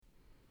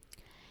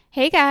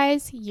Hey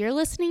guys, you're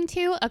listening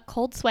to a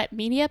Cold Sweat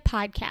Media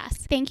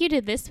podcast. Thank you to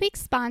this week's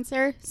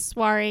sponsor,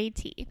 Soiree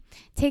Tea.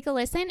 Take a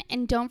listen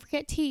and don't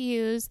forget to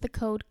use the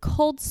code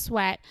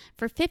COLDSWEAT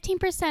for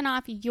 15%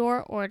 off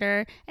your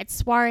order at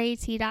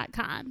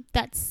soireetea.com.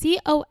 That's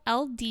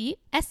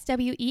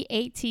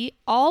COLDSWEAT,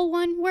 all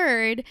one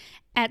word,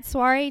 at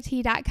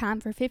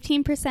soireetea.com for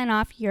 15%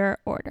 off your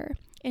order.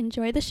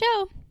 Enjoy the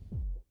show.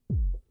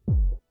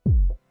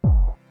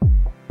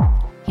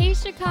 Hey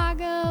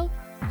Chicago.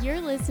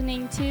 You're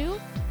listening to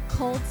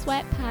Cold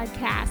Sweat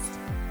Podcast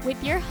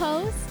with your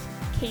host,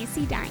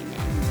 Casey Diamond.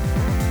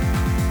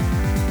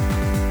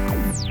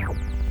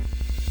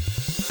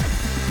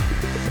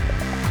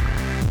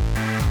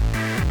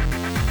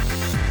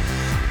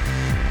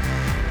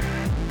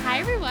 Hi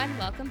everyone,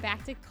 welcome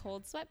back to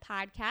Cold Sweat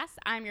Podcast.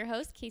 I'm your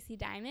host, Casey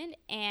Diamond,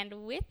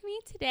 and with me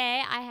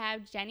today I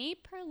have Jenny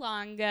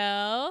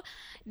Perlongo,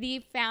 the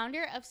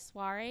founder of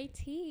Soiree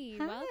Tea.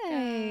 Hi.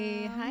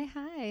 Welcome.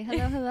 Hi.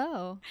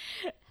 Hello.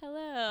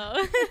 Hello.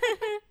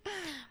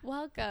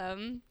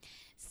 Welcome.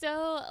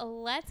 So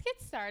let's get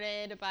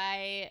started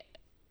by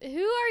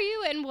who are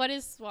you and what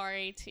is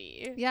Soiree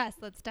Tea? Yes,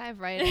 let's dive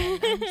right in.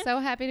 I'm so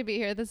happy to be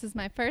here. This is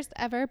my first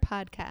ever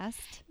podcast.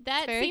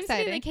 That seems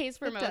exciting. to be the case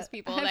for most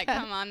people that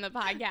come on the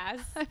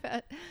podcast. I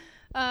bet.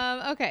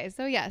 Okay,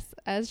 so yes,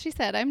 as she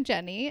said, I'm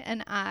Jenny,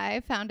 and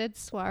I founded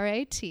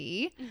Soiree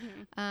Tea.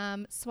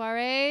 Mm-hmm.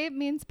 Soiree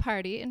means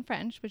party in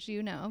French, which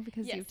you know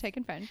because you've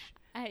taken French.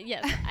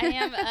 Yes, I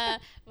am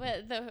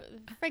the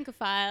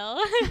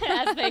Francophile,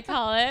 as they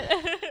call it.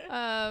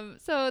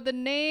 So the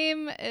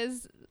name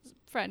is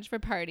French for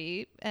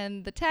party,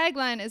 and the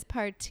tagline is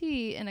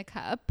party in a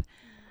cup.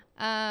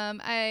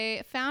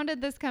 I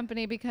founded this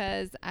company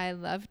because I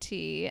love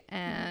tea,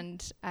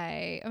 and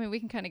I mean,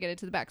 we can kind of get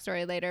into the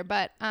backstory later,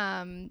 but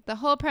the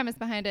whole premise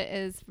behind it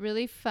is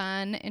really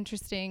fun,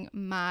 interesting,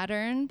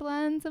 modern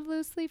blends of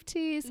loose leaf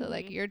tea. So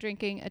like you're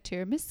drinking a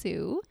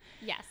tiramisu.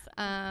 Yes.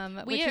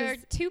 We are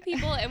two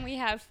people, and we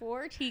have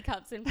 4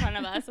 teacups in front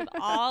of us with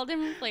all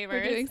different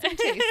flavors. We're doing some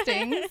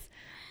tastings.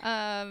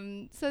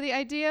 So the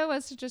idea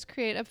was to just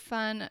create a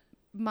fun,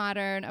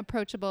 modern,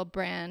 approachable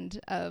brand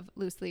of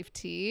loose leaf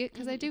tea,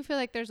 because I do feel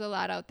like there's a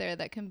lot out there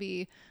that can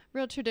be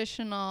real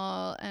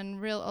traditional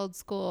and real old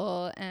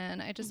school,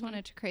 and I just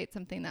wanted to create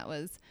something that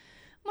was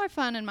more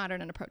fun and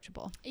modern and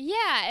approachable.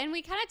 Yeah, and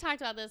we kind of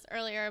talked about this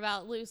earlier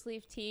about loose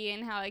leaf tea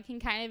and how it can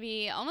kind of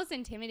be almost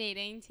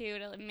intimidating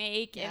to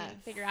make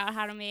and figure out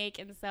how to make,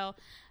 and so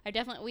we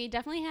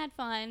definitely had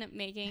fun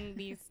making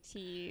these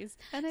teas.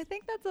 And I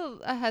think that's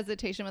a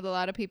hesitation with a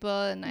lot of people,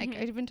 and I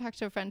even talked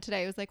to a friend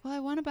today who was like, well, I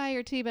want to buy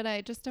your tea, but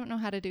I just don't know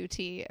how to do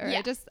tea, or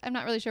I'm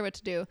not really sure what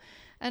to do.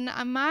 And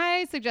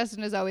my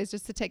suggestion is always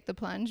just to take the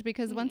plunge,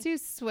 because once you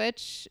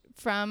switch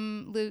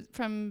from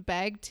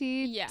bag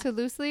tea to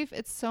loose leaf,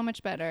 it's so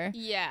much better.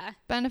 Yeah.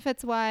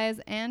 Benefits wise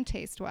and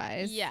taste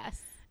wise.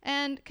 Yes.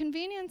 And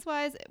convenience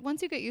wise,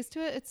 once you get used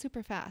to it, it's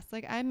super fast.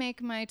 Like I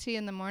make my tea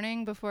in the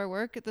morning before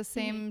work at the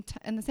same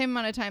in the same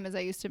amount of time as I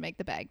used to make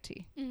the bag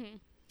tea.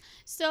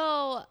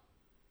 So,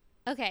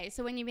 okay,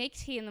 so when you make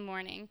tea in the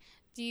morning,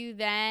 do you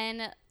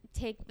then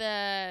take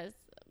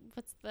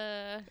what's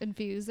the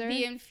infuser?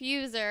 The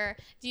infuser.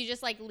 Do you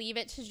just like leave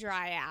it to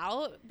dry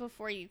out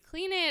before you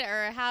clean it,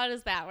 or how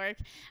does that work?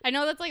 I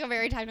know that's like a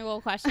very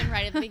technical question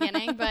right at the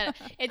beginning, but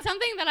it's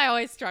something that I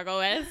always struggle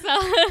with. So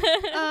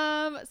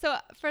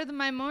for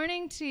my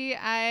morning tea,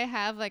 I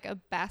have like a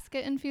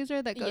basket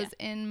infuser that goes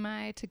in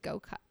my to-go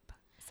cup.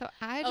 So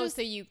I just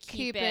so you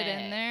keep it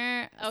in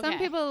there. Okay. Some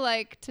people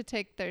like to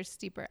take their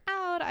steeper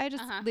out. I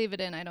just leave it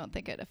in. I don't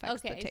think it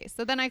affects the taste.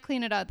 So then I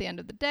clean it out at the end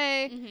of the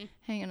day,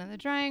 hang it on the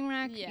drying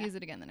rack, use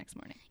it again the next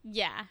morning.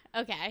 Yeah.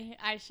 Okay.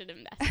 I should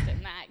invest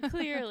in that,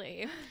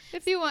 clearly.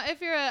 If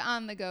you're an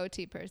on-the-go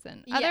tea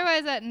person. Yeah.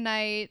 Otherwise, at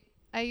night,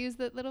 I use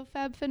that little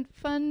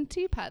FabFitFun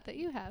teapot that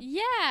you have.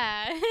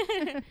 Yeah.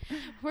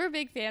 We're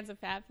big fans of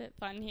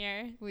FabFitFun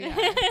here. We are.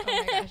 Oh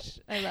my gosh.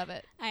 I love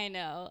it. I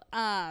know.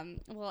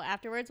 Well,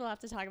 afterwards we'll have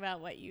to talk about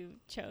what you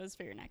chose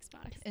for your next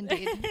box.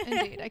 Indeed.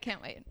 I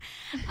can't wait.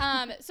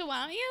 So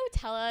why don't you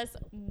tell us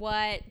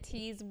what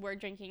teas we're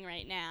drinking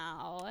right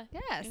now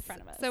in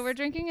front of us? So we're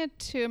drinking a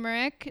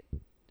turmeric.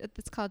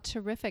 It's called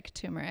Terrific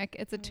Turmeric.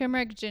 It's a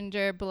turmeric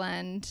ginger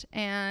blend,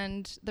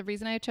 and the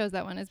reason I chose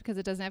that one is because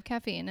it doesn't have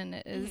caffeine, and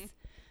it is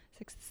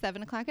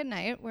 7 o'clock at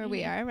night where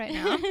we are right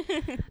now.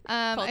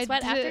 Cold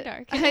Sweat After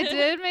Dark. I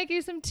did make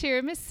you some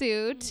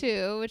tiramisu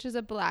too, which is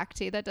a black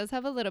tea that does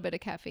have a little bit of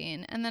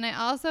caffeine, and then I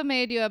also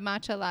made you a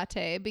matcha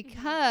latte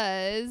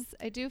because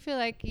I do feel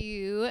like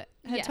you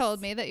had told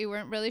me that you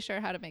weren't really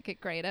sure how to make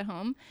it great at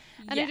home.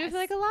 And I do feel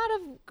like a lot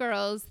of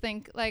girls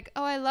think like,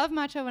 oh, I love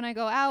matcha when I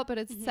go out, but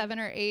it's $7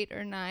 or $8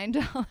 or $9.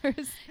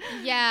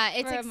 Yeah,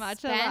 it's for a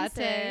expensive. Matcha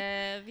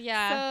latte.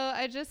 Yeah. So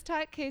I just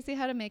taught Casey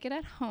how to make it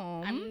at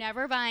home. I'm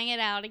never buying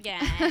it out again.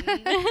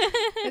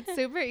 It's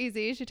super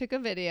easy. She took a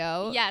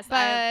video. Yes, but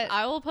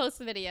I will post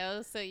the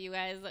video so you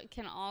guys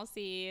can all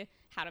see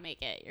how to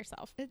make it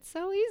yourself. It's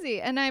so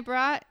easy. And I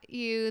brought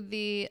you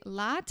the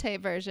latte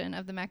version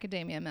of the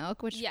macadamia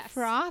milk, which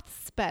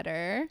froths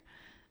better.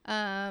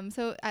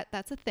 So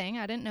that's a thing.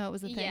 I didn't know it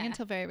was a thing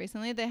until very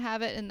recently. They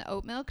have it in the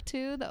oat milk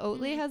too. The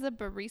Oatly has a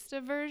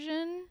barista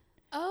version.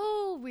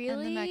 Oh,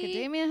 really? And the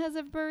macadamia has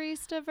a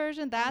barista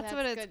version. That's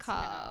what it's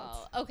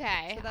called.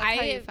 Okay. So that's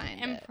how you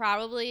find it.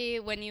 Probably,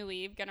 when you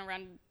leave, going to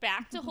run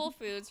back to Whole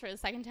Foods for the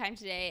second time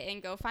today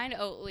and go find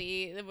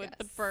Oatly with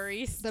the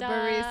barista. The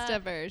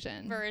barista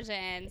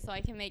version. So I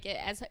can make it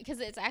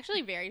because it's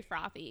actually very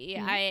frothy.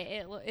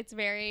 It's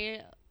very,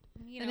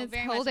 and it's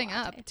very holding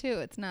up too.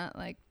 It's not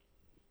like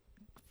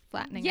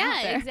flattening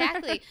out there. Yeah,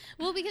 exactly.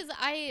 Well, because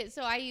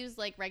I used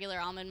like regular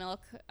almond milk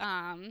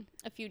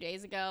a few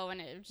days ago, and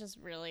it just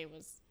really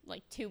was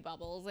like 2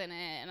 bubbles in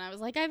it, and I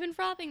was like, I've been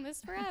frothing this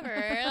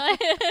forever.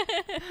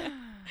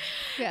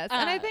 Yes,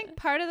 and I think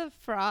part of the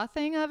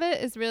frothing of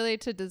it is really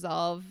to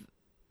dissolve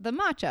the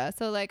matcha.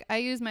 So like I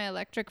use my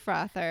electric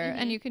frother,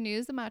 and you can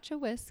use the matcha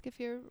whisk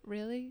if you're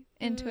really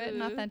into it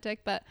and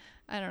authentic, but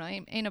I don't know,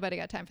 ain't nobody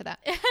got time for that.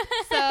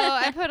 So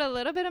I put a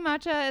little bit of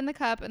matcha in the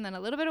cup and then a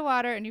little bit of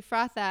water, and you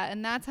froth that,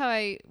 and that's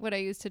what I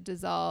use to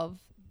dissolve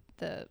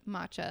the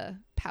matcha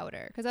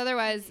powder, because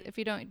otherwise if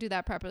you don't do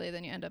that properly,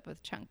 then you end up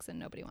with chunks, and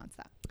nobody wants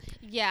that.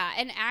 Yeah,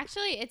 and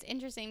actually it's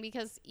interesting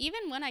because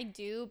even when I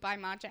do buy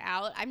matcha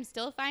out, I'm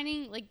still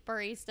finding like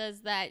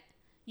baristas that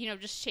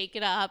just shake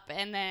it up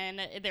and then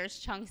there's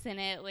chunks in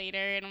it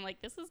later, and I'm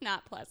like, this is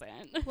not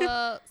pleasant.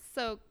 Well,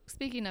 so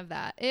speaking of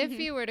that, if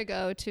you were to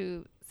go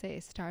to,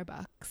 say,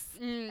 Starbucks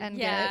and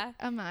get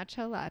a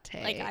matcha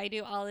latte, like I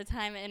do all the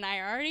time, and I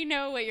already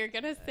know what you're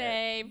gonna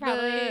say,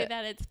 probably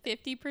that it's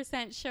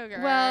 50%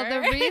 sugar. Well, the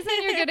reason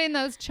you're getting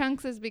those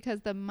chunks is because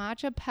the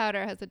matcha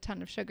powder has a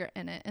ton of sugar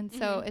in it, and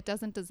so it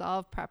doesn't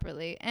dissolve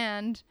properly,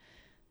 and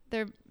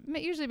they're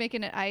usually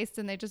making it iced,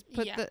 and they just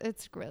put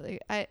it's really,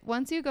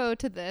 once you go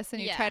to this and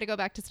you try to go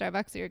back to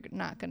Starbucks, you're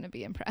not going to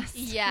be impressed.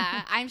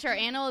 Yeah, I'm sure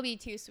Anna will be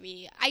too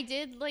sweet. I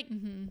did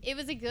it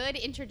was a good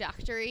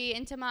introductory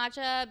into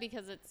matcha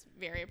because it's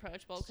very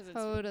approachable, because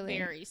it's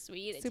very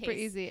sweet. Super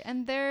easy.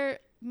 And they're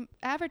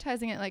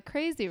advertising it like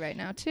crazy right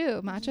now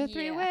too. Matcha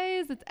 3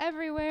 ways. It's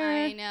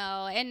everywhere. I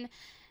know.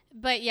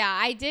 But yeah,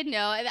 I did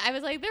know. I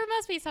was like, there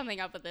must be something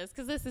up with this,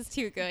 because this is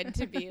too good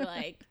to be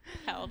like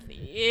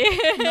healthy.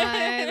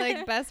 My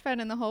like best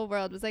friend in the whole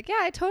world was like, yeah,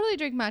 I totally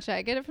drink matcha.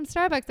 I get it from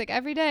Starbucks like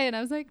every day. And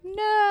I was like, no.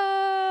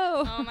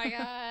 Oh my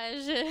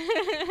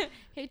gosh.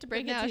 Hate to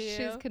break it to you.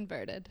 She's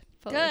converted.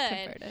 Fully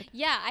converted.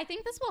 Yeah, I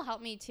think this will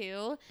help me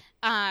too.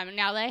 Now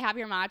that I have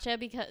your matcha,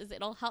 because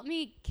it'll help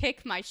me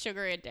kick my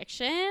sugar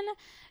addiction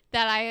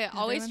that I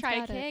always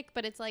try to kick,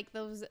 but it's like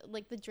those,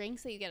 like the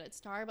drinks that you get at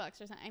Starbucks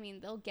or something. I mean,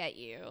 they'll get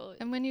you.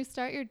 And when you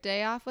start your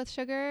day off with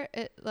sugar,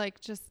 it like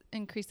just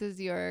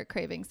increases your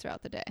cravings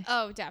throughout the day.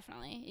 Oh,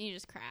 definitely. You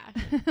just crash.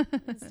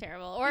 It's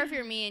terrible. Or if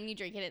you're me and you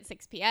drink it at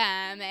 6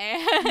 p.m.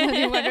 and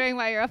you're wondering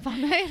why you're up all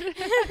night.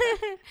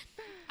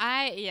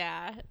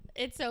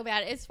 It's so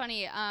bad. It's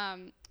funny.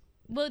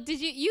 Well,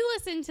 did you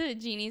listen to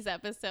Jeannie's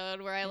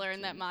episode where I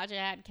learned that matcha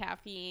had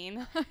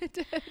caffeine? I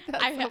did.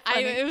 That's so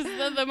funny. It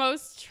was the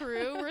most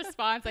true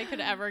response I could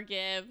ever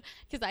give,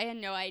 because I had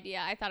no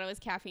idea. I thought it was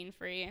caffeine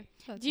free.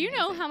 Do you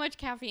know how much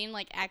caffeine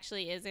like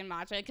actually is in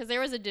matcha? Because there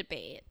was a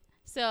debate.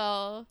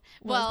 So,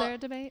 was there a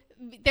debate?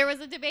 There was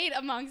a debate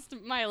amongst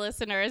my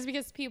listeners,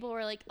 because people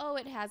were like, oh,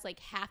 it has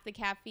like half the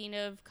caffeine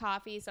of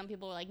coffee. Some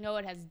people were like, no,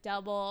 it has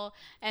double.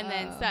 And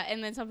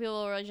then some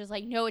people were just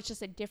like, no, it's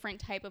just a different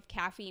type of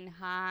caffeine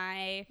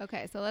high.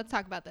 Okay, so let's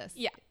talk about this.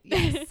 Yeah.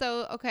 Yes.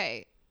 So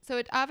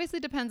it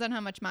obviously depends on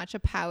how much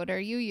matcha powder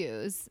you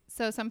use.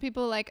 So some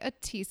people like a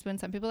teaspoon,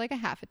 some people like a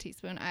half a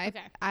teaspoon. I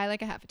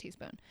like a half a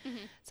teaspoon.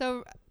 Mm-hmm.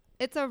 So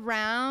it's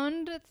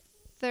around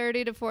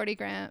 30 to 40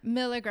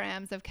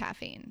 milligrams of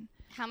caffeine.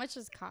 How much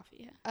is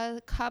coffee?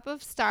 A cup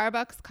of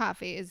Starbucks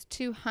coffee is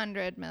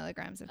 200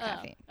 milligrams of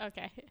caffeine.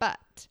 Okay.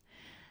 But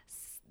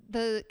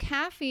the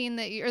caffeine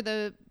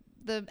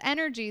the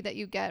energy that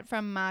you get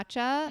from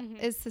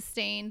matcha is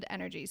sustained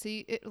energy. So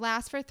it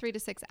lasts for 3 to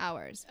 6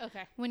 hours.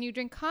 Okay. When you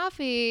drink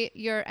coffee,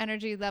 your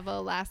energy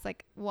level lasts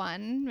like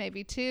 1,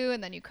 maybe 2,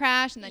 and then you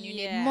crash, and then you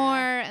need more.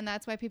 And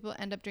that's why people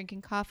end up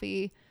drinking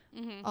coffee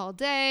all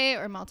day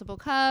or multiple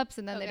cups,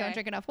 and then they don't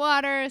drink enough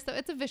water. So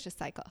it's a vicious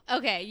cycle.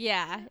 Okay,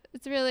 yeah.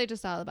 It's really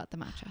just all about the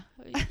matcha.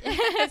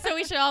 So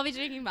we should all be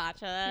drinking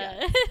matcha.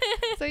 Yeah.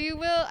 So you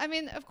will, I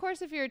mean, of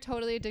course, if you're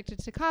totally addicted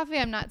to coffee,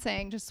 I'm not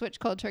saying just switch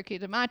cold turkey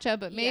to matcha,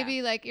 but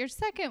maybe like your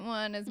second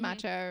one is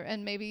matcha,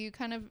 and maybe you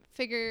kind of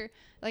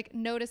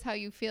notice how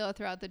you feel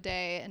throughout the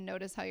day, and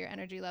notice how your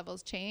energy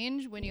levels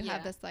change when you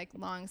have this like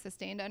long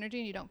sustained energy,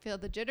 and you don't feel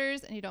the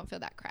jitters and you don't feel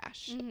that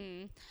crash.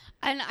 Mm-hmm.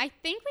 And I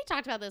think we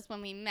talked about this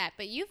when we met,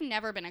 but you've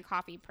never been a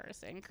coffee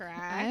person, correct?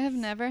 I have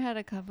never had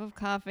a cup of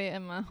coffee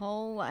in my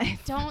whole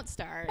life. Don't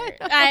start.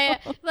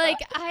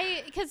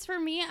 Because for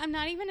me, I'm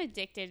not even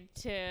addicted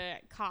to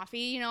coffee.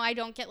 You know, I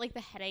don't get like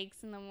the headaches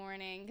in the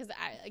morning, because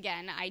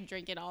I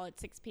drink it all at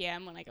 6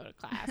 p.m. when I go to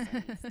class,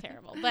 and it's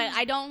terrible. But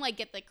I don't like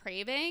get the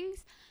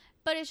cravings.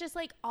 But it's just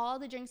like all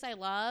the drinks I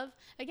love,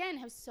 again,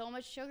 have so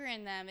much sugar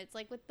in them. It's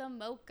like with the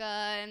mocha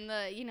and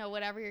the,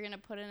 whatever you're going to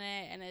put in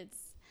it. And it's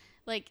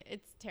Like,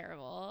 it's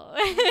terrible.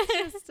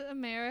 It's just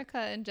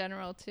America in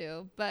general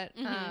too. But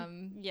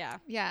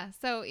yeah.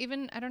 So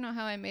even I don't know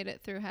how I made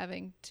it through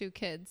having 2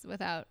 kids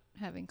without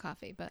having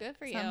coffee, but good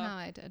for you. Somehow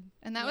I did.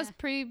 And that was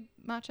pretty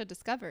much a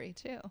discovery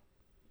too.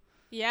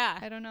 Yeah.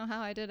 I don't know how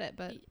I did it,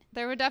 but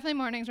there were definitely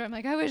mornings where I'm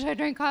like, I wish I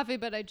drank coffee,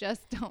 but I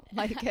just don't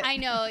like it. I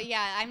know.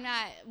 Yeah.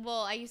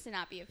 I used to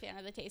not be a fan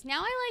of the taste.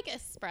 Now I like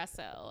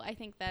espresso. I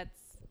think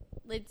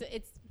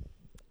it's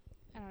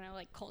I don't know,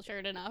 like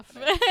cultured enough.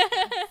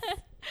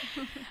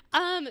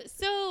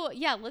 So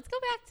yeah, let's go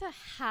back to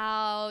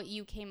how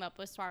you came up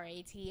with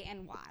Soiree tea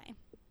and why.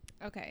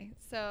 Okay.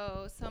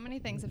 So many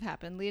things have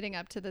happened leading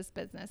up to this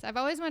business. I've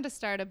always wanted to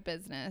start a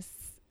business.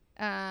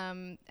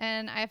 And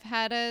I've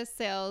had a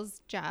sales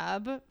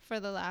job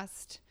for the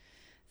last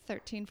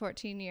 13,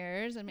 14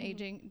 years. I'm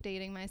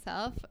dating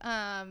myself.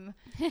 And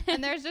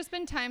there's just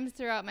been times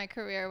throughout my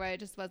career where I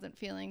just wasn't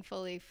feeling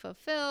fully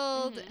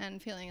fulfilled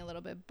and feeling a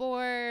little bit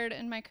bored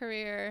in my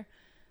career.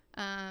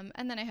 And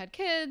then I had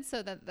kids,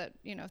 so that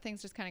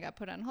things just kind of got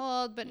put on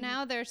hold. But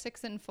now they're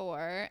 6 and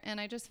 4,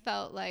 and I just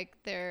felt like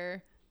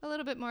they're a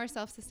little bit more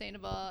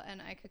self-sustainable,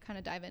 and I could kind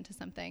of dive into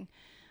something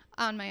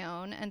on my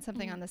own and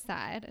something on the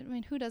side. I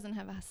mean, who doesn't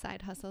have a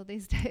side hustle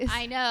these days?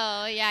 I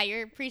know. Yeah,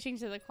 you're preaching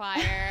to the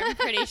choir, I'm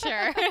pretty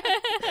sure.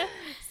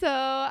 So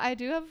I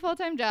do have a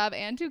full-time job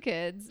and 2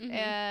 kids,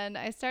 and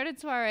I started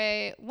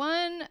Soiree.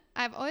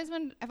 I've always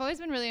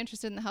been really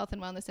interested in the health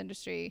and wellness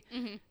industry.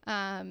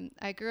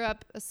 I grew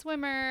up a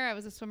swimmer. I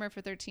was a swimmer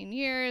for 13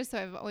 years, so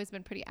I've always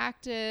been pretty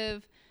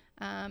active.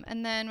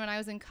 And then when I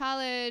was in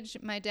college,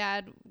 my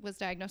dad was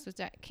diagnosed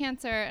with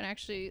cancer, and I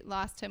actually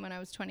lost him when I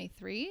was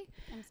 23.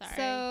 I'm sorry.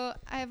 So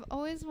I've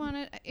always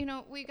wanted,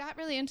 we got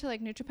really into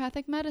like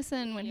naturopathic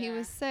medicine when he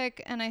was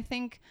sick. And I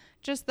think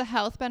just the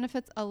health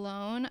benefits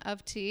alone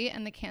of tea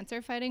and the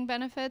cancer fighting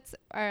benefits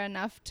are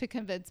enough to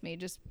convince me,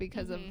 just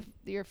because of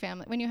your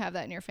family. When you have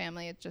that in your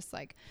family, it's just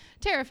like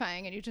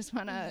terrifying, and you just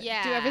want to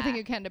do everything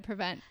you can to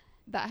prevent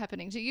that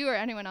happening to you or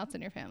anyone else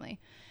in your family.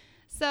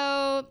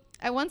 So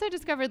once I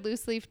discovered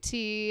loose leaf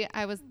tea,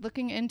 I was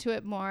looking into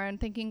it more and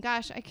thinking,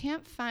 gosh, I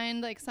can't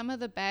find like some of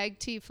the bag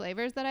tea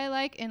flavors that I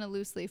like in a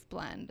loose leaf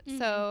blend.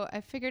 So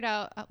I figured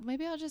out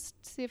maybe I'll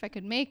just see if I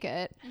could make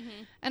it.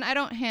 And I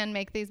don't hand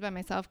make these by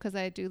myself because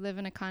I do live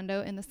in a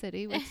condo in the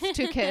city with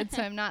 2 kids.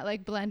 So I'm not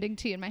like blending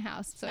tea in my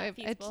house. So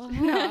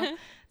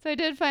So I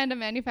did find a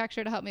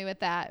manufacturer to help me with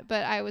that.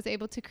 But I was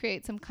able to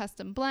create some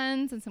custom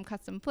blends and some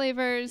custom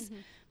flavors.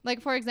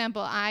 Like, for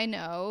example, I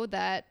know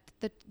that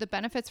the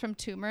benefits from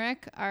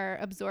turmeric are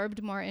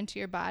absorbed more into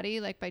your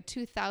body, like by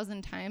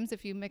 2,000 times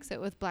if you mix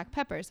it with black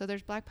pepper. So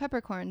there's black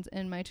peppercorns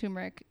in my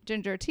turmeric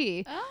ginger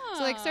tea. Oh.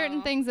 So like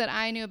certain things that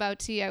I knew about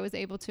tea, I was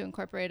able to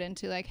incorporate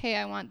into like, hey,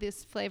 I want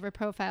this flavor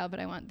profile, but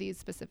I want these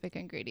specific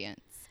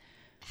ingredients.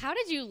 How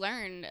did you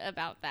learn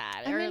about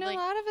that? I mean, a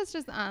lot of it's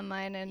just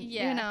online, and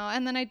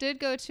and then I did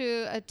go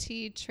to a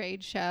tea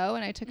trade show,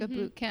 and I took a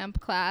boot camp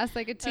class,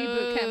 like a tea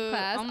boot camp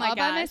class, all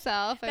by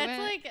myself.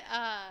 That's like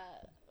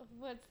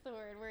what's the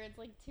word where it's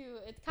like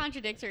it's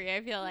contradictory. I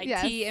feel like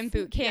yes. tea and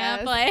boot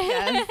camp.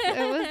 Yes.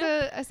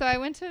 It was so I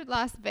went to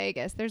Las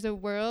Vegas. There's a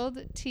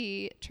World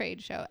Tea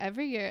Trade Show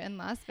every year in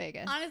Las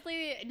Vegas.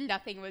 Honestly,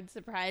 nothing would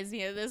surprise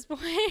me at this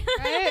point.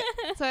 Right?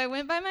 So I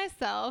went by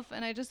myself,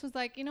 and I just was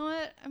like, you know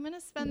what? I'm going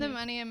to spend the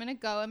money. I'm going to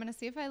go. I'm going to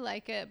see if I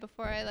like it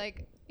before I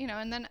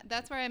and then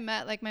that's where I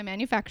met like my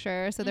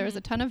manufacturer. So there was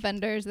a ton of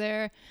vendors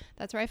there.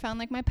 That's where I found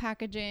like my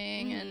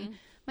packaging and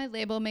my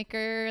label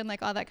maker and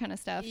like all that kind of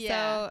stuff.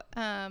 Yeah.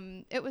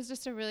 So it was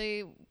just a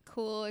really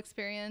cool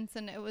experience,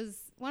 and it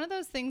was one of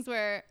those things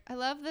where I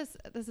love this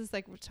is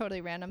like totally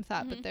random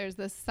thought, but there's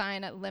this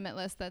sign at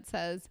Limitless that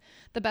says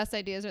the best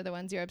ideas are the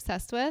ones you're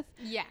obsessed with.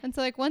 Yeah. And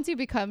so like once you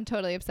become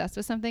totally obsessed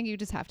with something, you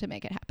just have to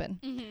make it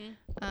happen.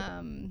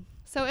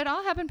 So it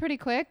all happened pretty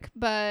quick,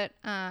 but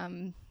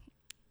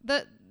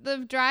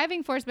the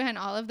driving force behind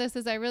all of this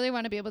is I really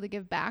want to be able to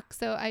give back.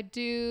 So I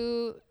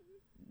do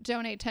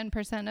donate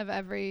 10% of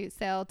every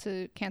sale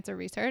to cancer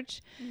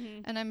research.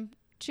 And I'm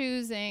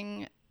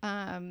choosing,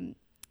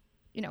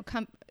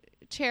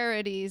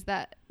 charities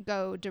that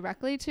go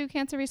directly to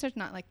cancer research,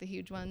 not like the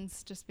huge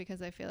ones, just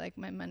because I feel like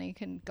my money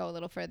can go a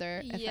little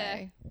further if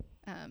I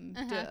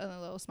do it on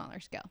a little smaller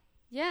scale.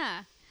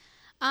 Yeah.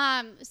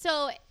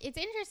 So it's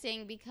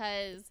interesting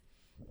because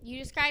you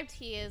describe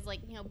tea as like,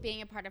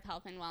 being a part of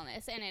health and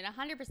wellness, and it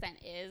 100%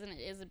 is, and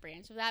it is a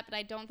branch of that. But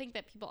I don't think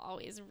that people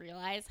always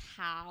realize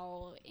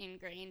how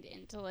ingrained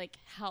into like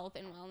health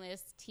and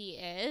wellness tea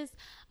is.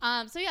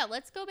 So yeah,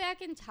 let's go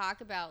back and talk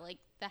about like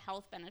the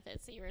health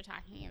benefits that you were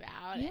talking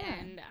about,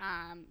 and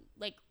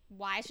like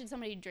why should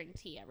somebody drink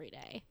tea every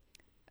day?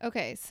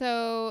 Okay,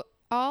 so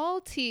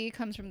all tea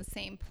comes from the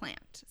same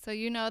plant. So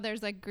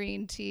there's like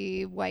green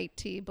tea, white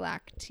tea,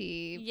 black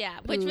tea. Yeah,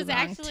 which was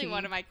actually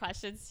one of my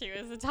questions too,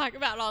 is to talk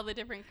about all the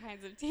different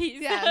kinds of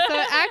teas. Yeah, so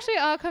it actually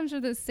all comes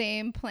from the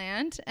same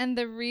plant. And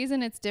the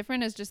reason it's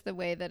different is just the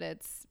way that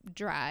it's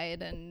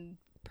dried and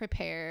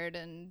prepared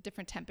and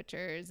different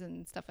temperatures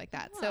and stuff like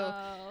that.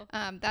 Whoa.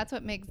 So that's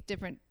what makes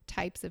different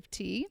types of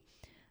tea.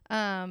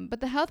 But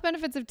the health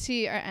benefits of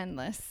tea are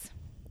endless.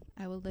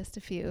 I will list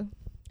a few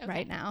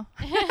right now.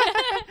 Please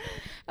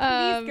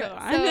go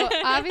on. So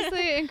obviously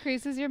it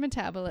increases your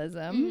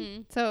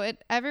metabolism. So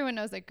everyone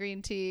knows that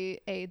green tea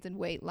aids in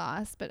weight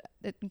loss, but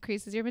it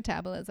increases your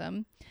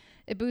metabolism.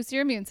 It boosts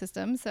your immune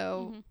system.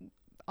 So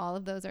all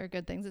of those are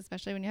good things,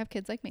 especially when you have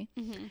kids like me.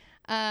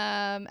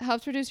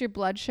 Helps reduce your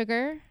blood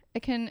sugar.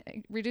 It can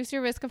reduce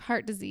your risk of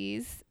heart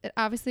disease. It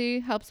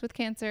obviously helps with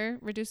cancer,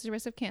 reduces the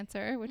risk of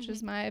cancer, which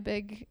is my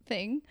big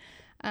thing.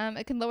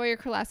 It can lower your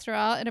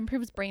cholesterol. It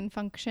improves brain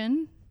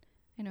function.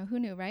 I know, who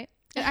knew, right?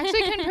 It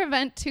actually can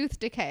prevent tooth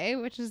decay,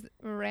 which is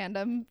a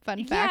random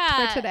fun fact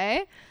for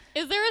today.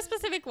 Is there a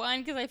specific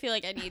one? Because I feel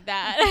like I need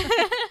that.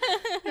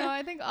 No,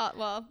 I think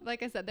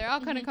like I said, they're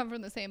all kind of come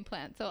from the same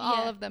plant. So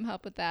all of them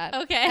help with that.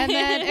 Okay. And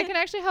then it can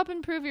actually help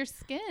improve your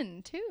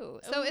skin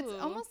too. So it's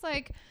almost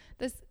like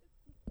this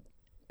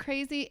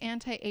crazy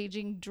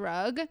anti-aging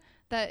drug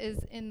that is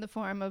in the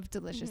form of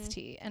delicious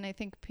tea. And I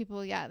think people,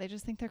 they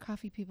just think they're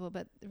coffee people,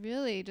 but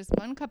really just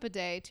 1 cup a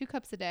day, 2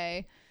 cups a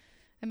day.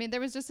 I mean,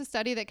 there was just a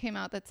study that came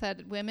out that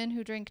said women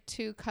who drink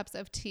 2 cups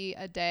of tea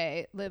a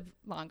day live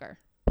longer.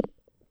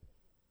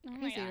 Oh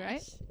crazy,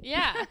 right?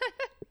 Yeah.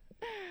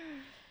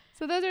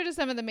 So those are just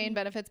some of the main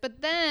benefits.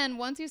 But then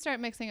once you start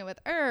mixing it with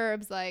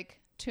herbs like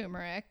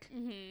turmeric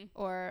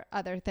or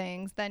other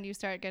things, then you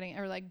start getting,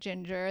 or like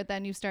ginger,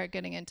 then you start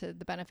getting into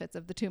the benefits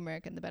of the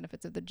turmeric and the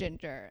benefits of the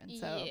ginger. And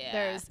so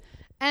there's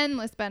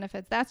endless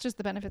benefits. That's just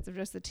the benefits of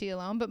just the tea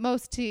alone. But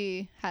most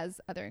tea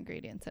has other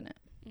ingredients in it.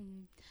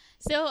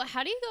 So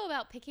how do you go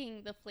about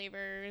picking the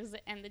flavors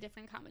and the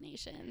different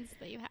combinations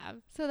that you have?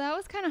 So that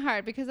was kind of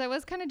hard because I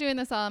was kind of doing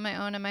this all on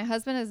my own, and my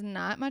husband is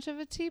not much of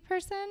a tea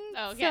person.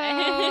 Okay.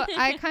 So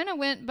I kind of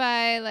went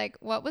by like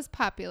what was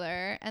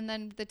popular, and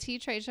then the tea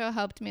trade show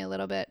helped me a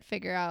little bit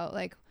figure out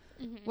like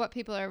what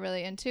people are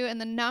really into.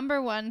 And the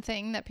number one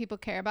thing that people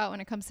care about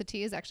when it comes to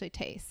tea is actually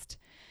taste.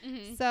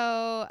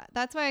 So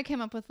that's why I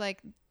came up with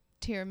like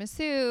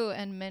tiramisu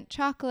and mint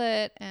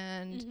chocolate,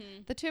 and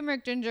the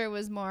turmeric ginger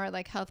was more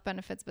like health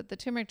benefits, but the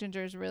turmeric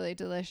ginger is really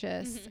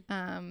delicious.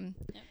 And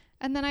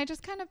then I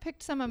just kind of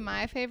picked some of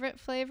my favorite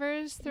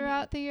flavors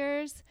throughout the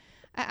years.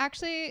 I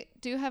actually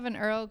do have an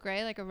Earl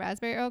Grey, like a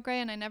raspberry Earl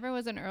Grey, and I never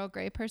was an Earl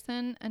Grey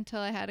person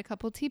until I had a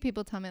couple tea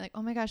people tell me like,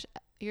 oh my gosh,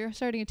 you're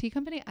starting a tea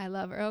company? I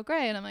love Earl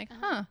Grey. And I'm like,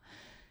 huh.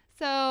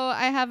 So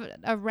I have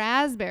a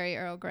raspberry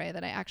Earl Grey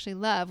that I actually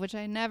love, which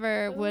I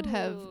never would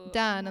have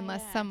done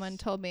unless someone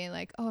told me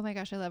like, oh my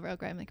gosh, I love Earl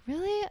Grey. I'm like,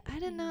 really? I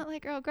did not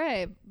like Earl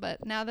Grey.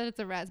 But now that it's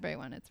a raspberry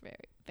one, it's very,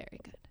 very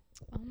good.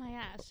 Oh my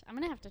gosh. I'm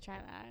going to have to try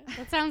that.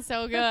 That sounds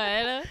so good.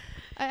 I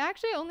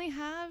actually only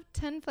have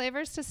 10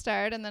 flavors to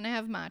start, and then I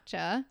have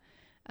matcha.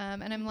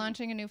 And I'm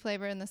launching a new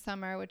flavor in the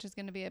summer, which is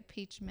going to be a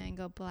peach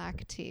mango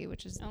black tea,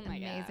 which is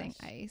amazing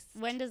ice.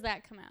 When does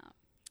that come out?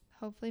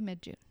 Hopefully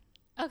mid-June.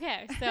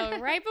 Okay, so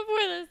right before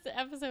this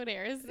episode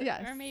airs,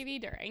 or maybe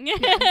during.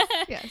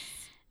 Yes.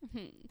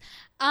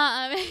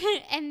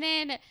 And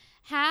then when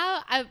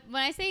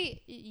I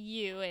say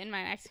you in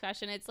my next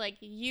question, it's like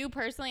you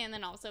personally, and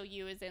then also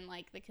you as in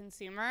like the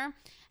consumer.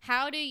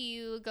 How do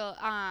you go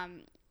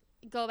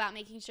about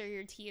making sure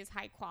your tea is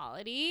high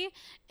quality,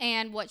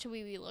 and what should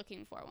we be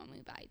looking for when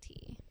we buy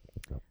tea?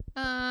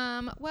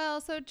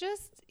 Well, so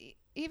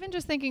even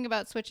just thinking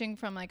about switching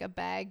from like a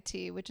bag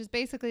tea, which is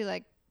basically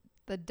like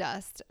the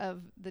dust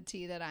of the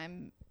tea that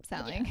I'm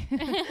selling.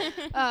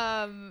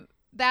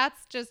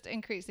 That's just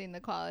increasing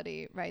the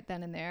quality right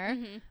then and there.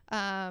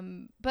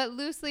 But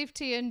loose leaf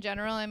tea in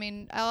general, I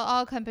mean,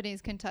 all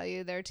companies can tell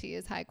you their tea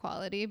is high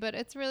quality, but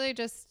it's really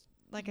just,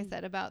 like I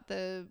said, about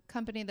the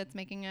company that's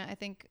making it. I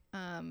think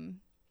I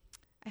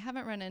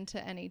haven't run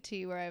into any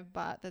tea where I've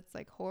bought that's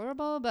like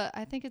horrible, but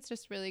I think it's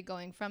just really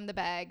going from the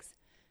bags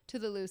to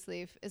the loose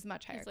leaf is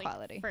much higher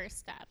quality. First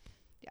step.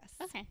 Yes.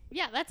 Okay.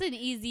 Yeah, that's an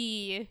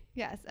easy.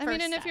 Yes. I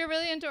mean, and if you're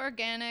really into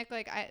organic,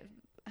 like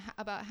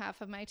about half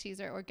of my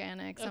teas are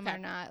organic, some are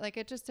not. Like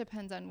it just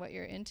depends on what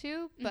you're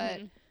into,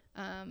 but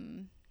I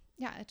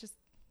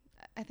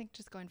think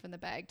just going from the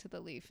bag to the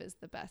leaf is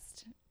the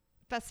best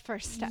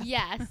first step.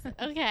 Yes.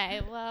 Okay.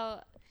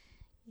 Well,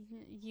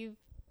 you've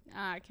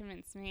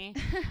convinced me.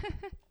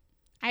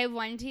 I have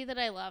one tea that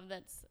I love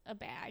that's a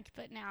bag,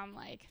 but now I'm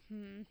like,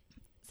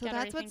 So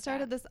that's what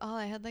started this all.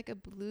 I had like a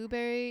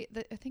blueberry,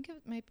 I think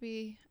it might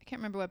be, I can't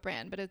remember what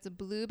brand, but it's a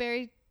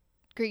blueberry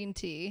green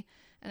tea.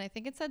 And I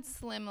think it said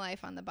Slim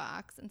Life on the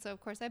box. And so,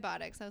 of course, I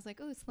bought it because I was like,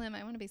 oh, slim.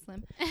 I want to be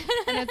slim.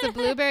 And it's a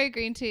blueberry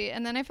green tea.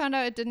 And then I found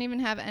out it didn't even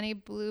have any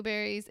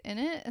blueberries in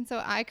it. And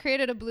so I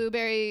created a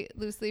blueberry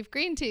loose leaf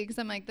green tea because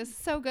I'm like, this is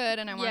so good.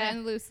 And I want it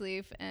in loose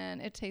leaf.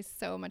 And it tastes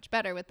so much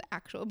better with the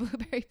actual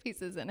blueberry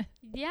pieces in it.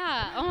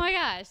 Yeah. Oh, my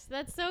gosh.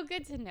 That's so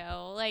good to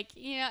know. Like,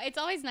 you know, it's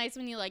always nice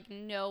when you, like,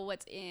 know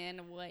what's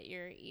in what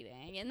you're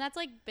eating. And that's,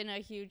 like, been a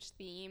huge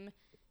theme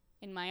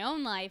in my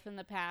own life in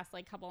the past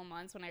like couple of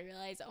months when I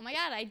realized, oh my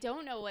God, I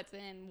don't know what's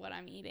in what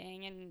I'm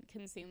eating and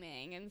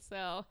consuming. And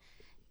so,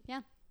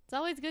 yeah, it's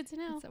always good to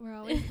know. So we're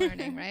always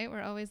learning, right?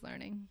 We're always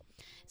learning.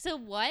 So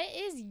what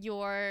is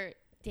your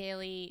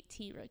daily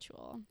tea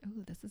ritual?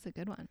 Ooh, this is a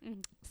good one.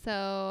 Mm-hmm.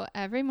 So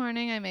every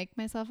morning I make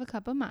myself a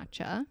cup of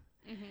matcha.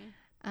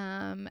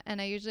 Mm-hmm.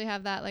 And I usually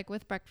have that like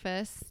with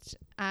breakfast.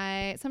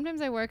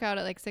 Sometimes I work out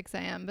at like 6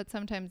 a.m., but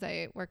sometimes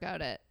I work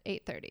out at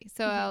 8:30.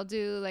 So I'll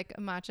do like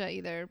a matcha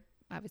either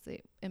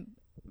obviously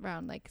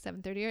around like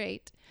 7:30 or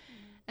 8.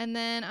 And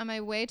then on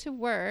my way to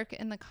work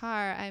in the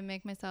car, I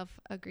make myself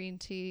a green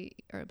tea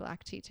or a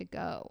black tea to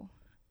go.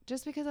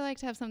 Just because I like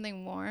to have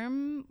something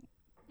warm,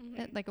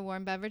 like a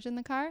warm beverage in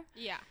the car.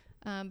 Yeah.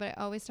 But I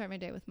always start my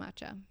day with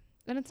matcha.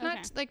 And it's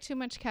not like too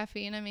much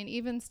caffeine. I mean,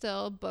 even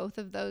still, both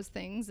of those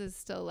things is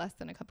still less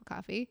than a cup of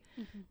coffee.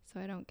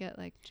 So I don't get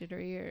like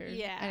jittery or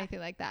anything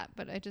like that.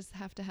 But I just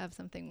have to have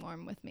something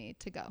warm with me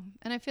to go.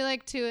 And I feel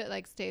like too, it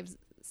like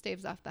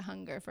staves off the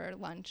hunger for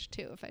lunch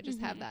too, if I just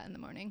have that in the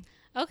morning.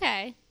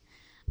 Okay.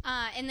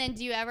 And then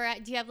do you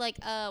have like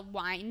a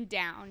wind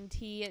down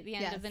tea at the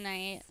end of the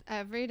night?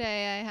 Every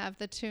day I have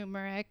the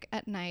turmeric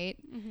at night.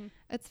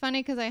 It's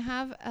funny because I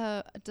have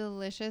a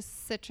delicious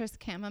citrus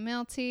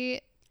chamomile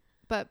tea,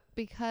 but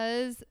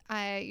because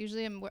I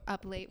usually am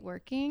up late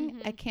working,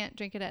 I can't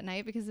drink it at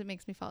night because it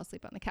makes me fall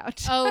asleep on the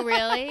couch. Oh,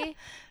 really?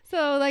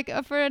 So like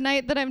for a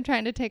night that I'm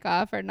trying to take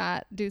off or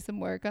not do some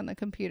work on the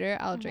computer,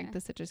 I'll drink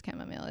the citrus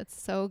chamomile.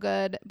 It's so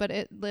good, but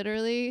it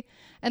literally,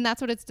 and that's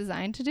what it's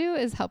designed to do,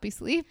 is help you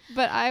sleep.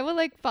 But I will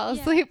like fall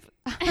asleep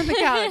on the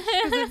couch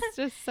because it's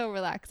just so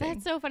relaxing.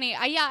 That's so funny.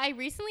 I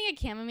recently had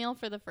chamomile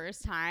for the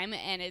first time,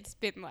 and it's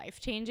been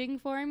life-changing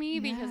for me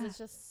because it's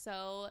just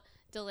so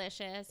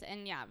delicious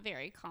and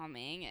very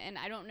calming. And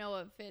I don't know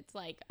if it's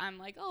like I'm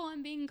like, oh,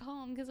 I'm being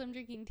calm because I'm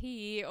drinking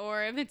tea,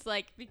 or if it's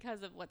like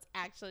because of what's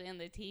actually in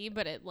the tea,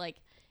 but it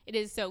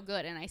is so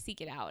good and I seek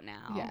it out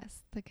now.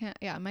 Yes,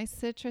 my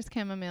citrus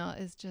chamomile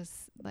is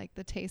just like,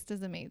 the taste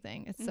is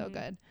amazing. It's so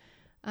good.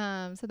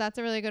 So that's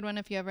a really good one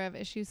if you ever have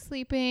issues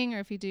sleeping, or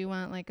if you do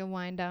want like a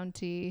wind down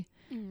tea.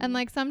 And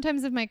like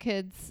sometimes if my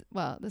kids,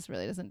 well, this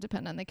really doesn't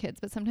depend on the kids,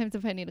 but sometimes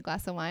if I need a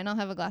glass of wine, I'll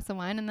have a glass of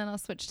wine and then I'll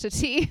switch to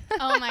tea.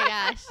 Oh my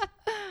gosh.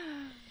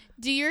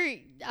 Do your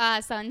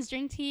sons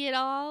drink tea at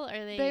all?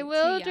 Or they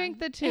will drink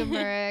the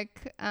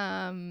turmeric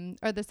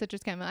or the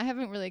citrus chamomile. I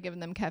haven't really given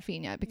them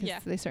caffeine yet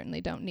because they certainly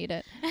don't need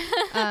it.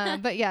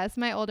 But yes,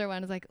 my older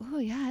one is like, oh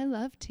yeah, I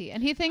love tea.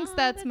 And he thinks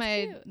that's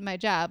my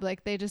job.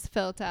 Like they just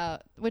filled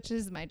out, which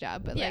is my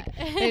job, but like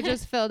they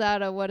just filled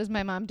out a what does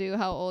my mom do?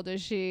 How old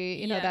is she?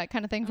 You know, that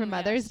kind of thing for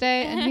Mother's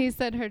Day. And he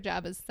said her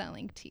job is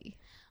selling tea.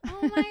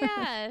 Oh my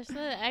gosh.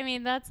 I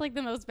mean, that's like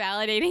the most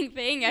validating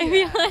thing. I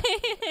feel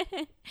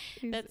like.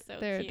 That's so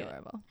they're cute.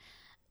 Adorable.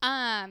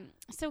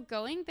 So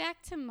going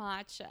back to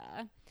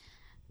matcha,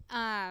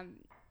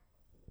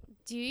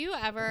 do you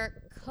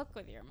ever cook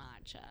with your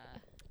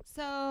matcha?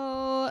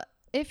 So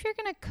if you're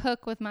going to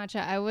cook with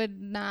matcha, I would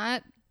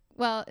not.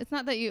 Well, it's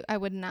not that I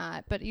would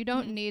not, but you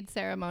don't need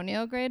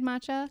ceremonial grade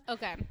matcha.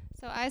 Okay.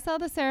 So I sell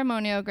the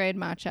ceremonial grade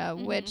matcha,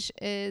 which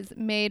is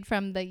made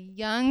from the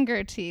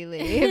younger tea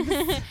leaves.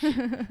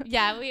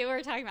 Yeah, we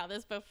were talking about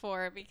this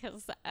before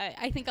because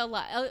I think a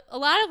lot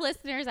of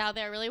listeners out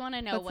there really want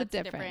to know what's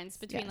the difference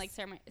between like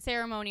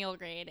ceremonial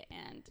grade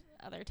and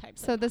other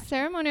types. So the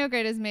ceremonial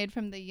grade is made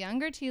from the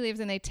younger tea leaves,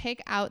 and they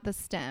take out the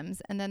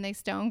stems and then they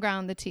stone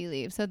ground the tea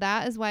leaves. So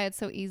that is why it's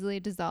so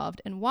easily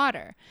dissolved in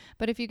water.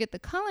 But if you get the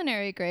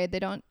culinary grade,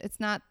 it's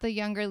not the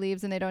younger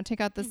leaves and they don't take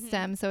out the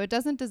stems, so it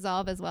doesn't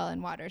dissolve as well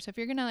in water. So if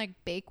you're gonna like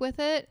bake with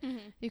it,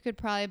 you could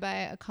probably buy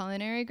a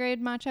culinary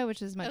grade matcha,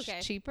 which is much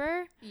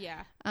cheaper.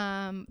 Yeah.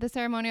 The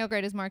ceremonial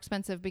grade is more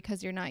expensive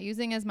because you're not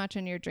using as much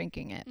and you're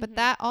drinking it. But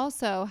that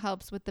also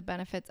helps with the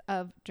benefits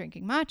of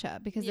drinking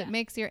matcha because it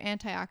makes your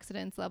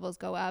antioxidants levels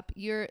go up.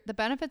 The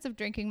benefits of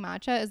drinking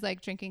matcha is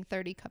like drinking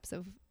 30 cups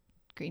of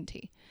green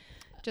tea,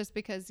 just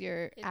because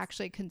you're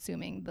actually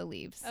consuming the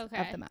leaves of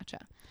the matcha.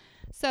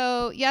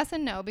 So yes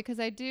and no, because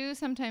I do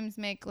sometimes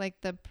make like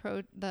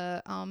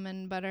the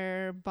almond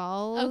butter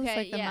balls,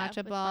 like the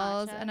matcha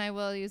balls, and I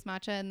will use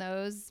matcha in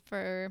those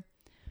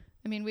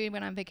we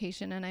went on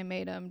vacation and I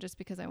made them just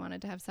because I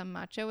wanted to have some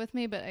matcha with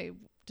me, but I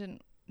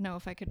didn't know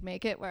if I could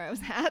make it where I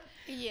was at.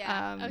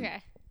 Yeah.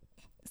 Okay.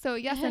 So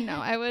yes and no.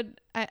 I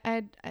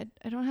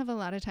don't have a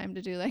lot of time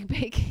to do like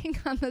baking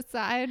on the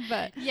side,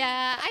 but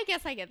yeah, I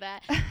guess I get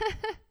that.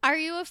 Are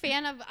you a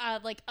fan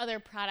of like other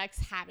products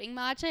having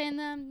matcha in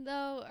them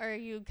though, or are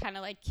you kind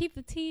of like keep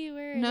the tea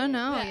where? No,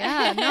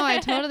 I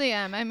totally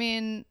am. I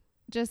mean,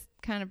 just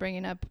kind of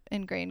bringing up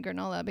Ingrained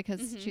granola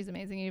because she's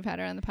amazing. You've had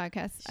her on the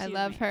podcast. I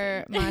love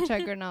her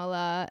matcha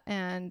granola,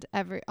 and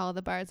all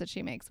the bars that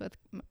she makes with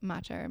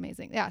matcha are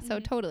amazing. Yeah,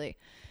 so totally.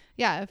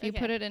 Yeah, if you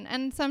put it in,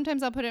 and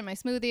sometimes I'll put it in my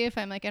smoothie if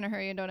I'm like in a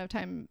hurry and don't have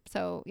time.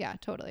 So yeah,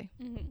 totally.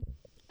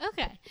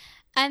 Okay.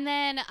 And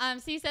then,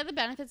 so you said the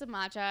benefits of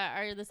matcha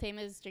are the same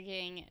as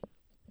drinking,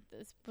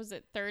 was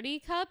it 30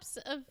 cups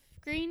of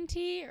green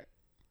tea?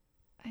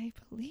 I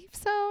believe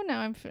so. Now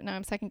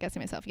I'm second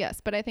guessing myself.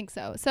 Yes, but I think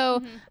so.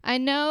 So I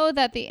know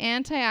that the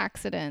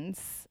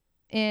antioxidants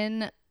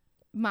in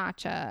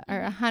matcha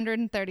are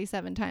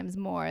 137 times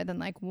more than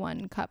like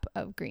 1 cup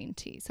of green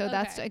tea. So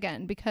that's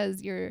again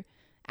because you're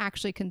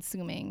actually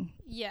consuming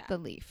the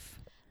leaf.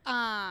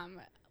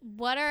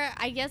 What are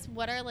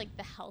like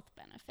the health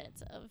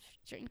benefits of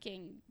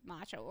drinking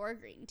matcha or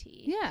green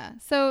tea? Yeah.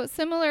 So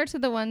similar to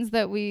the ones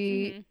that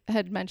we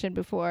had mentioned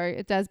before,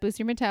 it does boost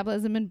your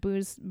metabolism and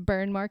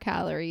burn more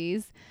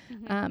calories.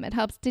 It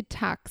helps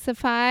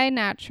detoxify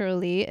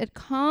naturally. It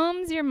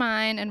calms your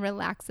mind and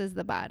relaxes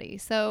the body.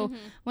 So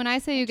when I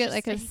say you get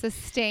like a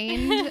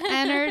sustained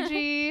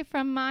energy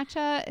from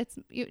matcha, it's,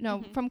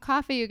 from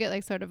coffee, you get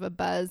like sort of a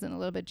buzz and a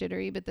little bit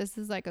jittery, but this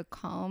is like a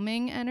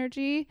calming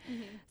energy.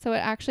 So it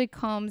actually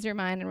calms your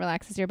mind and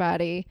relaxes your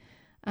body.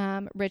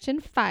 Rich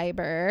in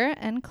fiber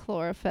and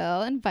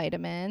chlorophyll and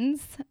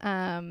vitamins.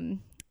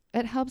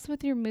 It helps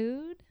with your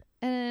mood,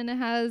 and it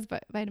has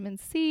vitamin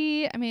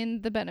C. I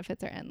mean, the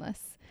benefits are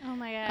endless. Oh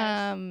my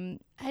gosh.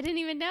 I didn't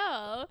even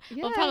know.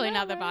 Yeah, well, probably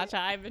not the matcha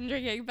I've been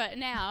drinking, but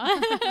now.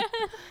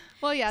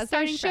 Well, yeah.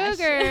 Starting so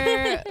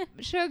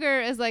sugar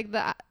is like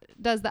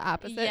does the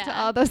opposite to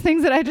Yeah. all those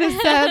things that I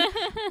just said.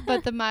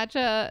 But the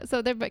matcha,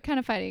 so they're kind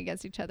of fighting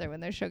against each other when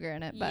there's sugar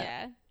in it. But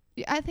yeah.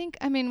 I think,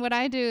 I mean, what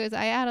I do is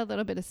I add a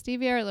little bit of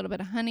stevia or a little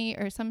bit of honey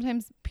or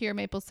sometimes pure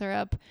maple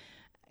syrup,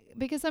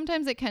 because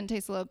sometimes it can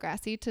taste a little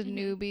grassy to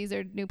newbies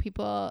or new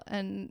people.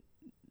 And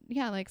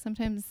yeah, like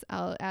sometimes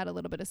I'll add a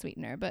little bit of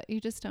sweetener, but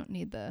you just don't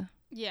need the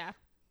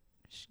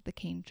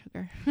cane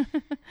sugar.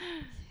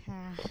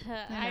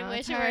 I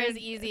wish it were as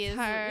easy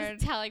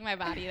as telling my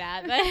body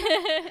that. But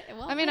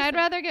I mean, I'd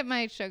rather get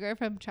my sugar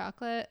from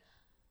chocolate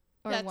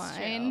or That's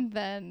wine true.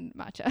 than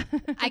matcha.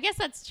 I guess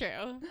that's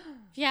true.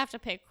 If you have to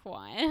pick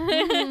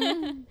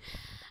one.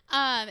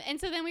 And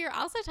so then we were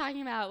also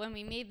talking about, when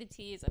we made the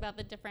teas, about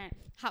the different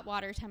hot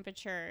water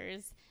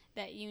temperatures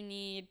that you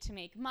need to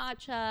make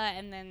matcha,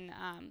 and then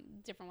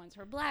different ones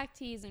for black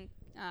teas and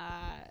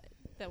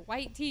the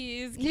white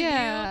teas. Can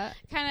you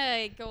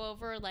kind of go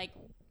over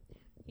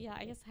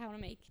I guess how to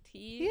make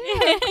tea?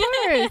 Yeah,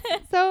 of course.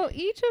 So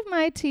each of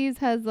my teas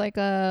has like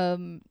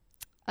a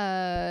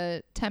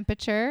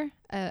temperature,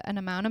 an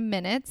amount of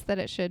minutes that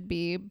it should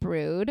be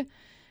brewed,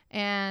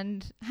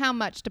 and how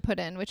much to put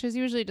in, which is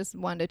usually just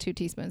 1 to 2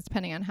 teaspoons,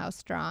 depending on how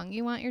strong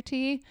you want your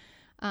tea.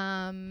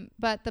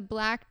 But the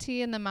black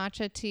tea and the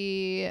matcha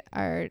tea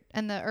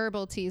and the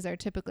herbal teas are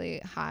typically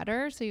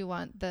hotter. So you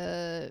want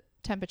the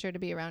temperature to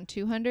be around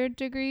 200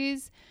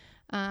 degrees.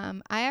 I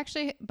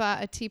actually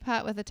bought a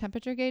teapot with a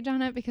temperature gauge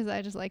on it because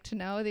I just like to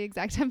know the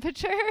exact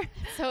temperature.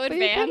 So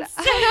advanced.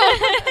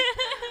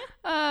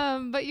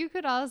 But you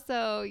could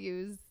also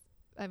use,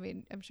 I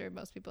mean, I'm sure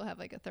most people have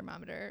like a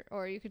thermometer,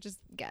 or you could just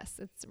guess.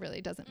 It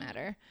really doesn't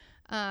matter.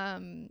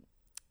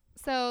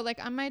 So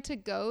like on my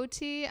to-go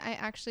tea, I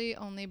actually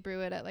only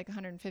brew it at like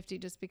 150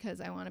 just because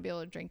I want to be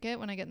able to drink it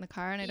when I get in the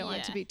car, and I don't want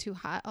it to be too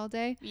hot all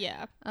day.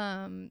 Yeah.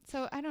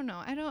 So I don't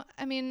know.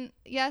 I mean,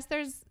 yes,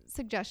 there's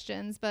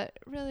suggestions, but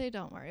really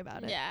don't worry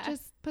about it. Yeah.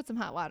 Just put some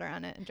hot water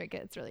on it and drink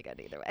it. It's really good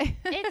either way.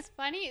 It's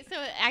funny. So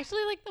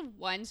actually, like, the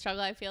one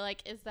struggle I feel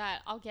like is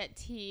that I'll get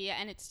tea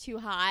and it's too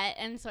hot,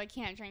 and so I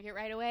can't drink it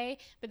right away,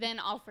 but then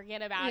I'll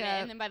forget about it,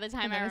 and then by the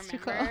time I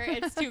remember,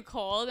 it's too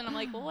cold, and I'm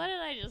like, well, what did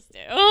I just do?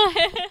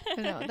 I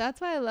know. That's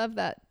why I love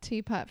that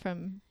teapot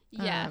from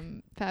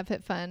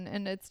FabFitFun,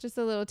 and it's just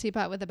a little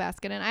teapot with a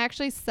basket, and I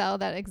actually sell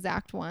that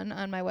exact one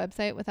on my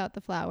website without the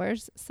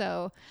flowers.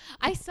 So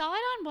I saw it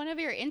on one of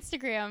your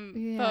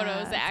Instagram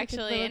photos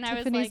actually, like and I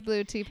was Tiffany's like,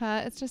 blue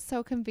teapot. It's just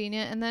so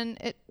convenient, and then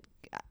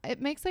it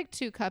makes like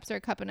 2 cups or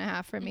a cup and a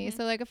half for me.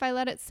 So like if I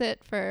let it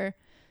sit for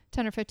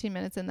 10 or 15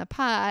 minutes in the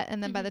pot,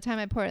 and then by the time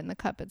I pour it in the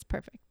cup, it's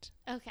perfect.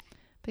 Okay.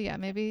 But yeah,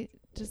 maybe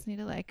just need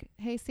to like,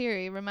 hey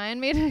Siri,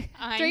 remind me to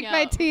drink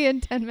my tea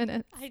in 10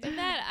 minutes. I did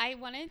that.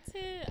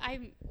 I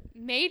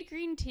made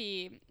green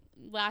tea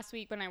last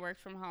week when I worked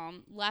from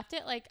home, left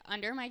it like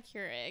under my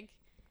Keurig,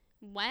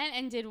 went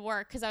and did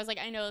work because I was like,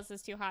 I know this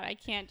is too hot, I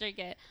can't drink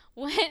it.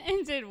 Went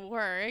and did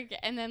work,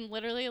 and then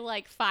literally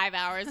like 5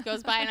 hours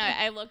goes by, and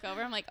I look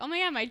over, I'm like, oh my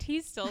god, my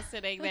tea's still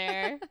sitting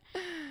there.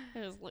 It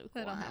was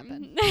lukewarm. That'll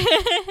happen.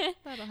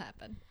 That'll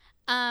happen.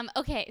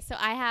 Okay, so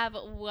I have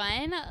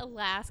one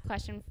last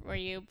question for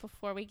you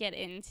before we get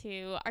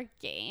into our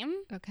game.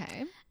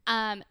 Okay.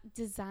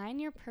 Design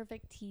your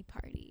perfect tea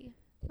party.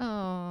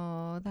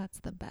 Oh, that's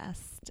the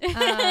best.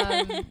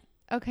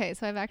 Okay,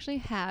 so I've actually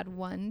had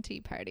one tea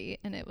party,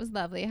 and it was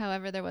lovely.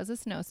 However, there was a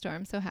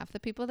snowstorm, so half the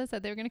people that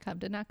said they were going to come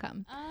did not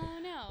come. Oh,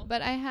 no.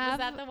 But I have... Was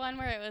that the one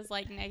where it was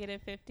like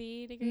negative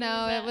 50 degrees?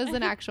 No, it was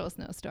an actual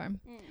snowstorm.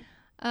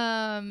 So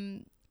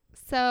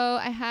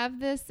I have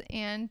this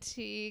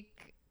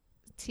antique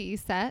tea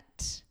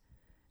set,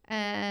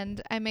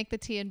 and I make the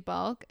tea in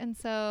bulk. And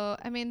so,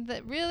 I mean,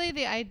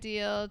 the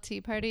ideal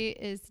tea party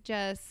is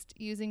just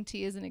using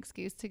tea as an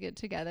excuse to get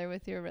together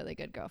with your really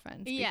good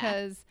girlfriends. Yeah.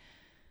 Because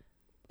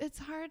it's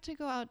hard to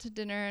go out to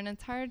dinner, and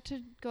it's hard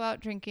to go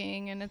out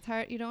drinking, and it's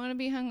hard. You don't want to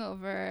be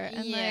hungover.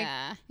 And like,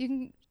 you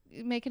can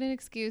make it an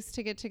excuse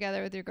to get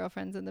together with your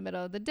girlfriends in the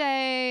middle of the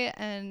day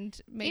and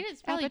make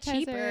it's probably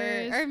appetizers.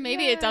 cheaper, or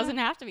maybe it doesn't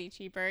have to be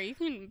cheaper. You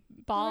can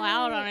ball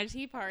out on a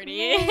tea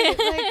party. Right.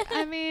 Like,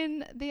 I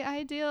mean, the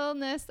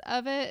idealness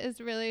of it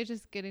is really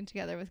just getting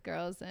together with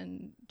girls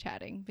and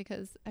chatting,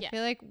 because I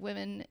feel like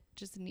women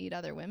just need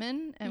other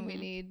women, and we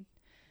need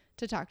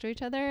to talk to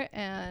each other.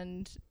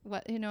 And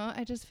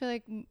I just feel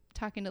like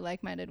talking to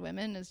like-minded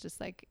women is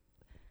just like,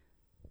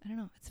 I don't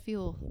know, it's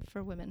fuel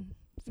for women.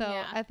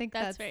 So I think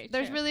that's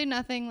there's really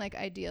nothing like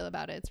ideal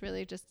about it. It's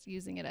really just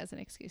using it as an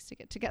excuse to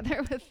get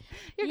together with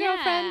your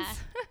girlfriends.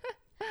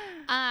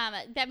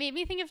 That made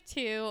me think of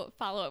 2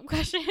 follow-up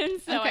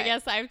questions. So I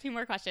guess I have 2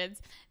 more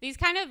questions. These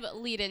kind of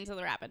lead into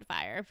the rapid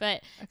fire.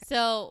 But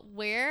so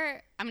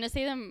I'm going to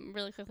say them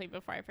really quickly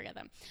before I forget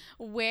them.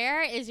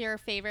 Where is your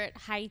favorite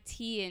high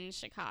tea in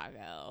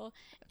Chicago?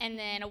 And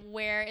then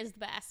where is the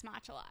best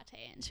matcha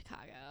latte in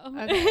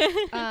Chicago?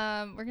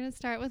 Okay. We're going to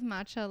start with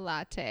matcha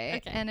latte.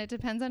 Okay. And it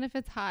depends on if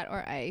it's hot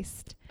or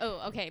iced.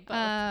 Oh, okay.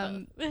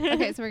 Both.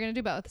 Okay, so we're going to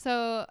do both.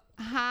 So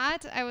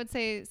hot, I would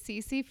say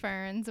CC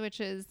Ferns, which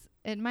is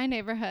in my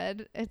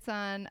neighborhood. It's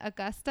on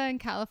Augusta in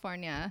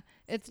California.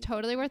 It's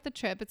totally worth the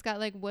trip. It's got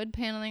like wood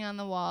paneling on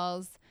the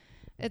walls.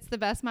 It's the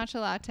best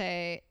matcha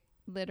latte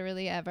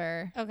literally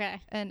ever.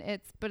 Okay. And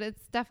it's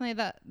definitely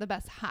the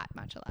best hot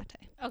matcha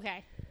latte.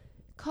 Okay.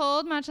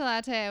 Cold matcha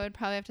latte, I would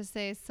probably have to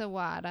say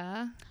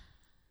Sawada.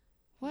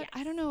 What? Yes.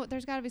 I don't know.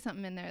 There's got to be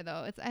something in there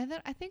though. I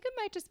think it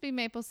might just be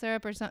maple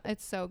syrup or something.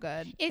 It's so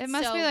good. It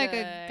must be like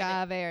a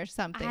agave or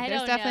something.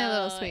 There's definitely a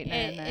little sweetener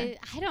in there.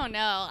 I don't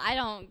know. I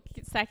don't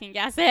second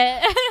guess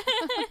it.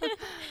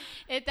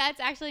 That's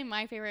actually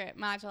my favorite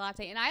matcha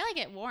latte, and I like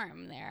it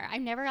warm there.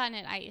 I've never gotten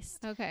it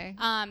iced. Okay.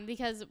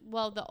 Because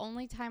the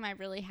only time I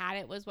really had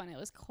it was when it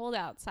was cold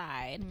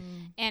outside,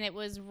 and it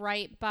was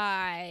right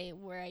by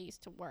where I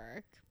used to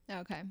work.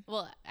 Okay.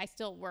 Well, I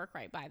still work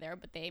right by there,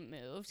 but they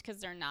moved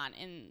because they're not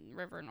in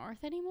River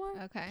North anymore.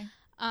 Okay.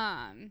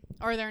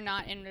 Or they're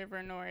not in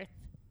River North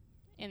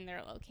in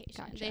their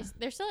location. Gotcha.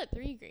 They're still at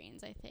 3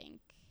 Greens, I think.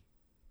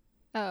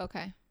 Oh,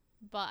 okay.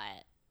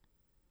 But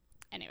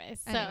anyway.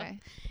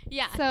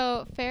 Yeah.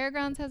 So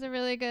Fairgrounds has a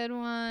really good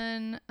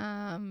one.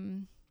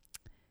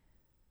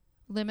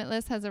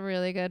 Limitless has a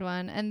really good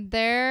one, and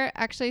they're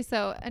actually,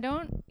 so I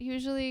don't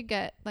usually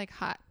get like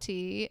hot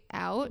tea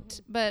out,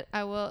 but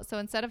I will. So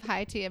instead of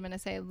high tea, I'm going to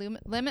say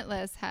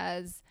Limitless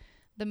has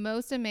the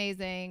most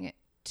amazing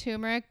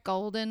turmeric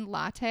golden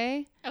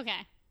latte.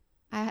 Okay.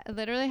 I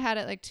literally had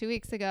it like 2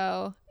 weeks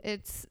ago.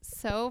 It's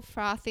so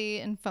frothy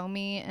and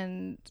foamy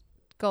and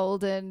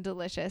golden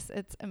delicious.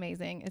 It's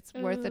amazing. It's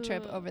worth the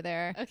trip over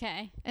there.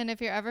 Okay. And if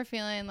you're ever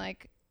feeling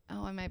like,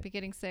 oh, I might be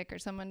getting sick, or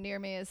someone near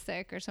me is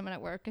sick, or someone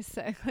at work is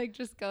sick, like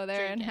just go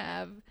there and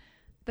have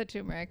the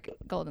turmeric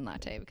golden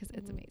latte, because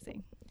it's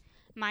amazing.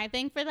 My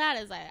thing for that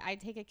is I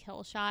take a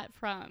kill shot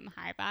from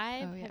High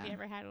Vibe. Oh, yeah. Have you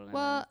ever had one of those?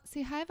 Well,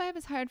 see, High Vibe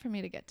is hard for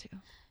me to get to,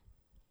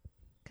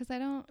 because I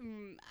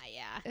don't.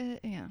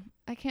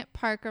 I can't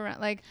park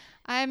around. Like,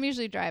 I'm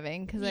usually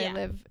driving because I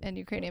live in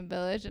Ukrainian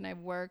Village and I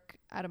work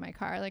out of my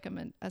car. Like,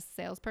 I'm a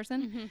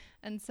salesperson.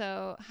 And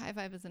so High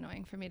Vibe is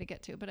annoying for me to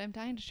get to, but I'm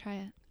dying to try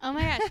it. Oh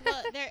my gosh.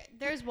 Well,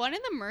 there's one in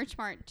the Merch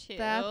Mart too.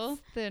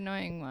 That's the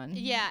annoying one.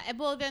 Yeah.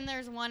 Well, then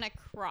there's one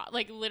across,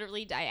 like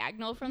literally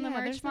diagonal from the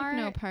Merch Mart.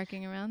 There's like no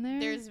parking around there.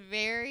 There's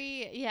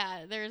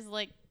there's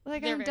like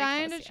I'm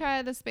dying to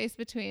try the space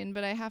between,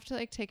 but I have to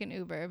like take an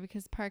Uber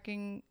because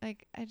parking,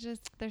 like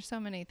there's so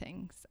many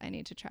things I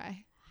need to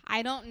try.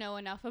 I don't know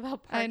enough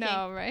about parking. I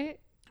know, right?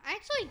 I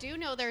actually do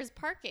know there's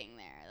parking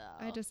there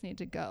though. I just need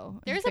to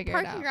go. There's a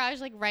parking garage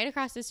like right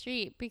across the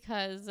street,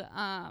 because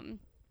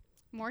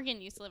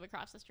Morgan used to live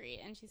across the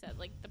street, and she said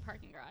like the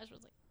parking garage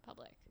was like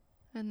public.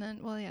 And then,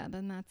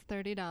 then that's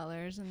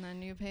 $30, and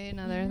then you pay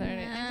another $30.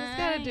 I just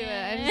gotta do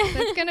it.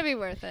 It's gonna be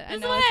worth it. I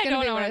know it's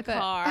gonna be worth it.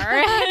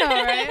 I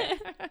know, right?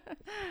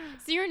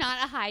 So you're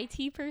not a high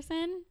tea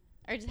person,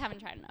 or just haven't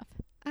tried enough?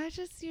 I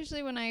just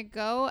usually, when I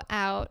go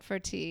out for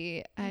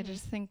tea, I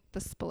just think the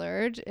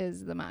splurge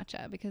is the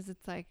matcha, because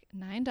it's like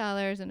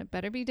 $9 and it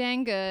better be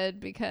dang good,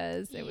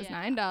 because it was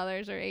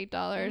 $9 or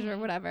 $8 or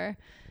whatever.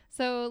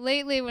 So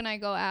lately when I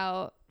go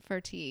out for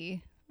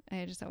tea,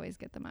 I just always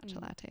get the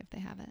matcha latte if they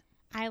have it.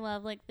 I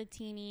love like the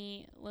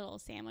teeny little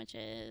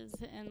sandwiches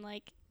and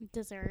like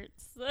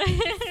desserts.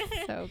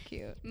 So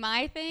cute.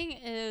 My thing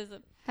is,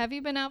 have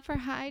you been out for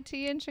high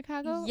tea in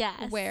Chicago?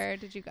 Yes. Where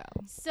did you go?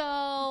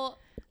 So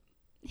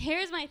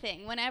here's my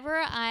thing.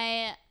 Whenever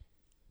I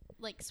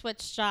like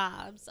switch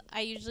jobs, I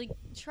usually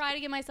try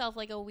to give myself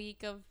like a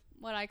week of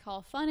what I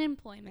call fun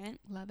employment.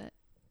 Love it.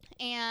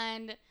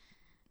 And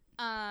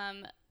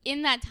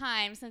in that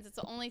time, since it's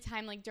the only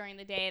time like during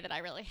the day that I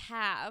really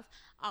have,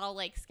 I'll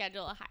like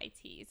schedule a high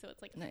tea. So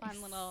it's like a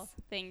fun little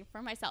thing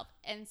for myself.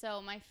 And so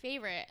my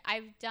favorite,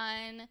 I've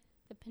done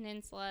the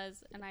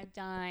Peninsulas and I've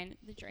done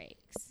the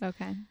Drakes.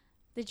 Okay.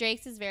 The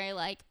Drakes is very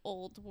like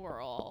old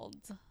world,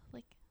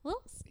 like a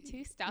little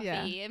too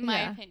stuffy in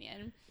my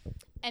opinion.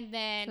 And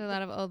then so a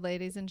lot of old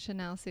ladies in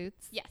Chanel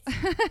suits. Yes.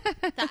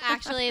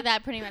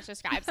 That pretty much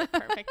describes it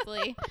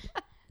perfectly.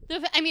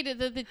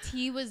 The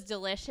tea was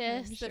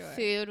delicious. I'm sure. The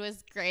food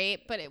was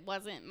great, but it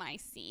wasn't my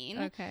scene.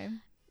 Okay.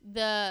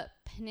 The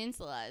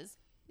peninsula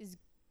is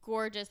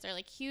gorgeous. They're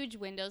like huge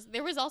windows.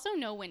 There was also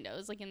no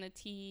windows like in the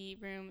tea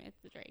room at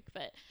the Drake,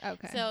 but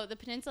okay. So the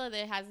peninsula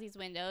that has these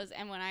windows,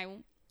 and when I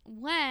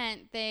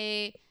went,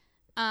 they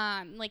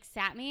like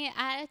sat me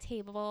at a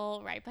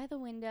table right by the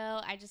window.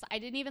 I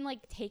didn't even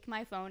like take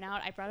my phone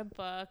out. I brought a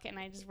book and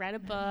I just read a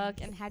book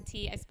and had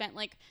tea. I spent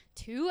like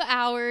 2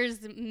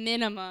 hours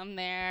minimum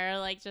there,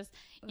 like just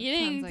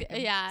eating. Sounds like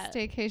a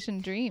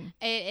staycation dream.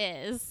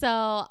 It is. So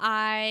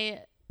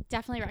I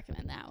definitely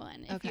recommend that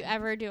one if you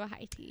ever do a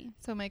high tea.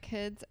 So my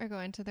kids are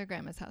going to their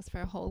grandma's house for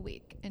a whole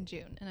week in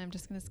June, and I'm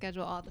just going to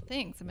schedule all the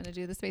things. I'm going to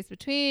do the space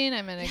between.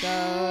 I'm going to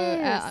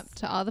go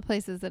to all the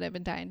places that I've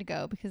been dying to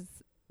go because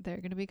they're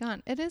going to be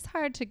gone. It is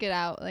hard to get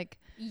out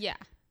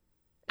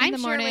in the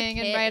morning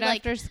and right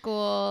after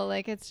school.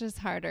 Like it's just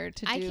harder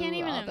to do. I can't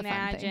even all the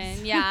fun things.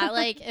 imagine. Yeah,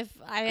 like if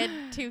I had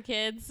 2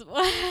 kids. Come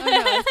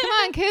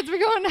on, kids, we're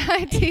going to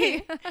high tea.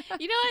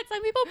 You know what?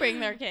 Some people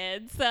bring their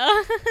kids.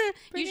 So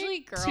usually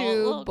girls.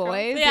 2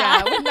 boys. Girls.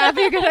 Yeah, would not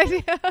be a good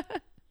idea.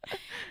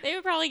 They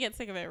would probably get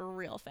sick of it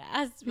real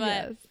fast.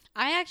 But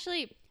I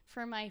actually,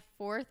 for my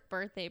 4th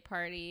birthday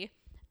party,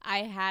 I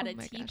had a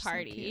tea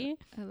party.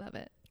 So I love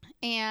it.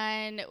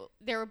 And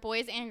there were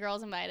boys and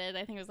girls invited.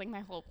 I think it was like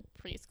my whole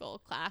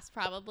preschool class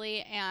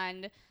probably.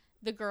 And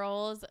the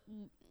girls,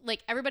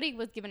 like everybody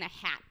was given a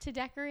hat to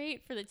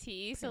decorate for the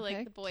tea. So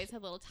like the boys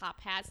had little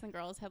top hats and the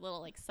girls had little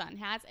like sun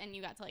hats, and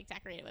you got to like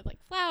decorate it with like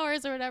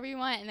flowers or whatever you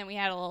want. And then we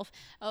had a little,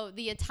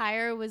 the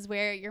attire was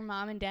wear your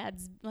mom and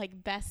dad's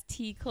like best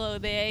tea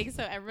clothing.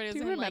 So everybody was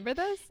Do you remember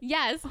those?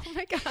 Yes. Oh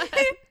my God.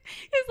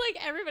 It's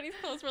like everybody's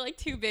clothes were like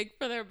too big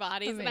for their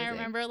bodies. Amazing. And I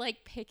remember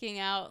like picking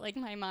out like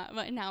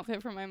an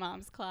outfit from my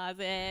mom's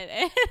closet.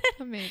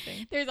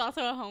 Amazing. There's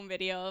also a home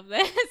video of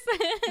this.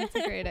 That's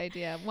a great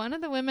idea. One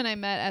of the women I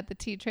met at the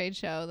tea trade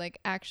show like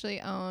actually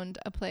owned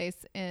a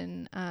place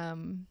in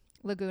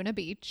Laguna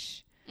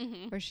Beach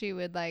where she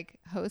would like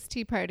host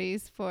tea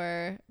parties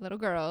for little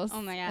girls.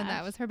 Oh my gosh. And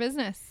that was her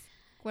business.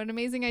 What an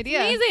amazing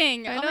idea. It's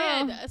amazing. I know.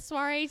 My God. A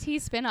Soiree tea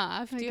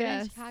spinoff. Do it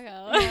in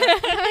Chicago. Yeah.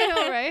 I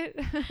know,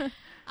 right?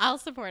 I'll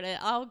support it.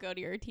 I'll go to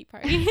your tea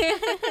party.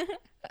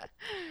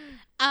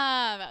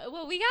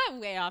 Well, we got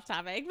way off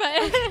topic,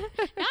 but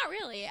not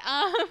really.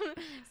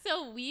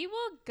 So we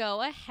will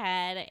go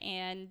ahead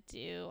and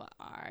do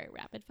our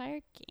rapid fire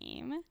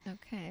game.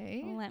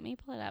 Okay. Let me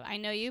pull it up. I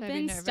know you've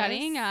been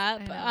studying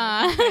up.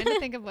 I'm trying to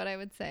think of what I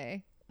would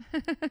say.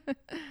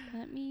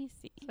 Let me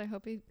see. So I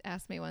hope he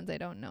asks me ones I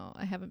don't know.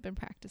 I haven't been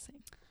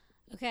practicing.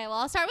 Okay, well,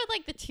 I'll start with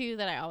like the 2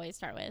 that I always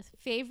start with.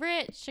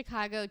 Favorite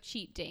Chicago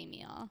cheat day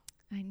meal?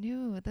 I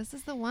knew. This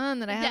is the one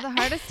that I have the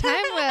hardest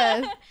time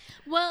with.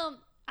 Well,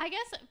 I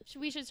guess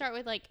we should start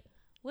with like,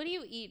 what do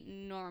you eat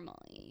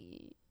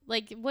normally?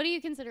 Like, what do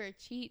you consider a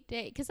cheat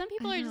day? Because some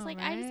people are just like,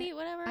 right? I just eat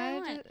whatever I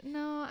want.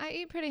 No, I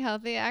eat pretty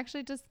healthy. I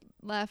actually just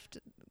left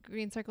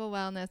Green Circle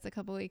Wellness a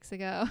couple weeks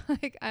ago.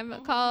 Like I'm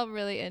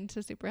really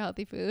into super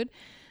healthy food,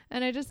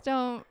 and I just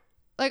don't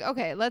like.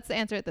 Okay, let's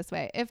answer it this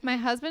way: if my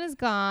husband is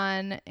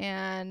gone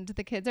and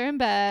the kids are in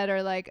bed,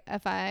 or like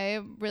if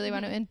I really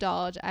want to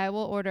indulge, I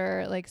will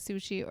order like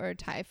sushi or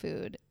Thai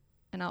food,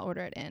 and I'll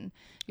order it in.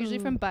 Usually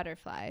from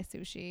Butterfly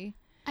Sushi.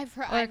 I've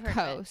heard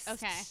Coast.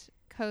 Okay.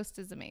 Coast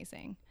is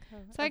amazing.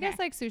 So I guess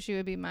like sushi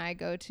would be my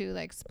go-to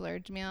like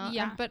splurge meal.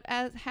 Yeah. But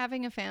as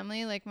having a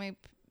family, like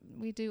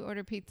we do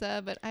order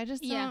pizza, but I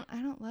just I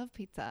don't love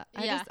pizza.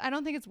 I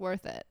don't think it's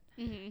worth it.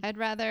 Mm-hmm. I'd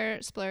rather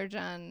splurge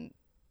on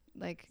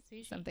like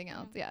sushi. Something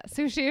else. Yeah.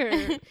 Sushi or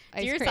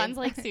ice Do your cream. sons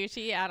like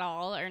sushi at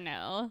all or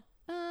no?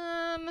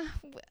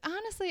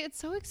 Honestly, it's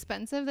so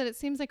expensive that it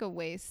seems like a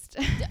waste.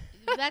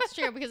 That's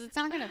true because it's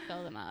not going to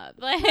fill them up.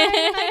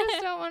 I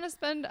just don't want to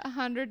spend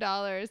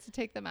 $100 to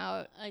take them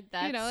out. Like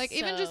that's like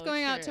even just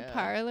going out to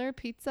Parlor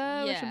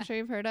Pizza, which I'm sure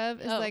you've heard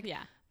of, is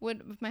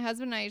when my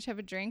husband and I each have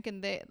a drink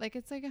and they like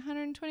it's like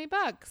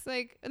 $120,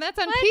 like, and that's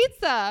on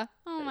pizza.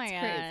 Oh my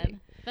God. Crazy.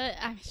 But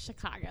I'm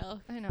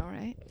Chicago. I know,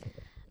 right?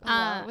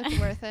 Well, it's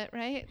worth it,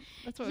 right?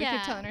 That's what we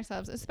keep telling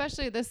ourselves,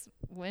 especially this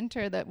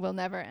winter that will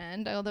never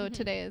end, although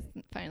today is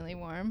finally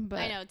warm. But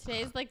I know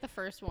today's like the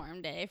first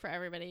warm day for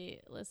everybody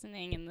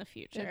listening in the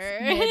future.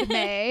 It's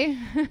mid-May.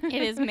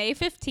 It is May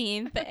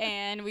 15th,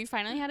 and we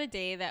finally had a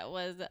day that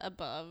was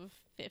above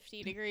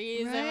 50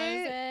 degrees, right? I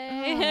would say.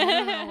 I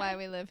don't know why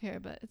we live here,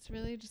 but it's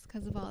really just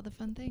because of all the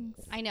fun things.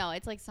 I know.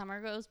 It's like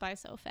summer goes by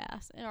so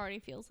fast. It already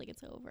feels like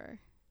it's over.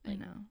 Like, I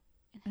know.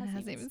 It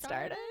hasn't even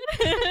started.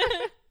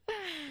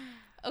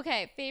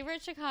 Okay,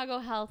 favorite Chicago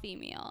healthy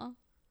meal?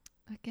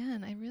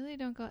 Again, I really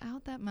don't go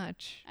out that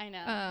much. I know.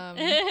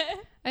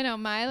 I know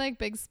my like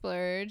big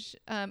splurge.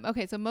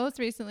 Okay, so most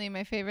recently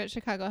my favorite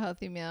Chicago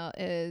healthy meal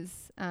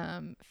is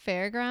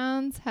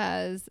Fairgrounds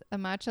has a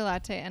matcha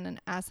latte and an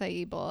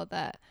acai bowl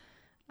that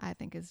I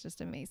think is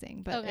just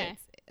amazing. But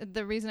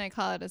the reason I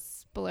call it a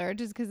splurge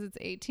is because it's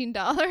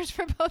 $18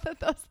 for both of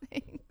those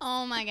things.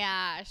 Oh my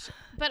gosh.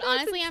 But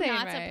honestly, insane,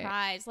 I'm not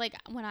surprised. Like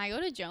when I go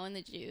to Joe and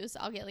the Juice,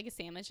 I'll get like a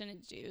sandwich and a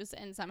juice,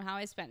 and somehow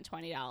I spent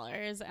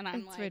 $20, and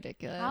I'm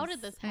ridiculous. How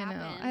did this happen? I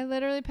know. I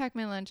literally pack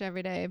my lunch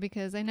every day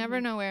because I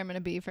never know where I'm going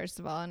to be, first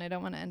of all, and I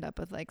don't want to end up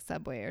with like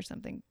Subway or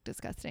something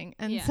disgusting.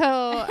 And so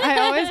I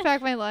always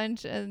pack my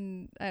lunch,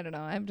 and I don't know.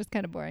 I'm just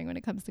kind of boring when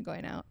it comes to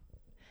going out.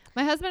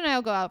 My husband and I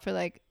will go out for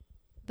like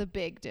the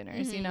big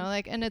dinners, you know,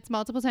 like, and it's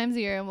multiple times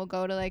a year, and we'll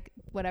go to like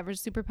whatever's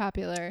super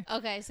popular.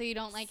 Okay, so you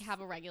don't like have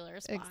a regular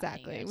spot.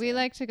 Exactly. We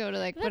like to go to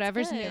like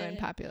whatever's new and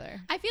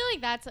popular. I feel like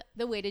that's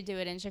the way to do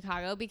it in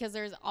Chicago because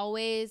there's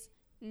always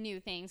new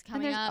things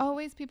coming and up. There's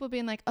always people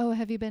being like, oh,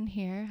 have you been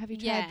here? Have you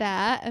tried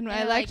that? And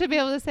I like to be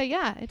able to say,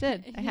 yeah, I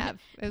did. I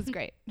have. It was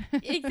great.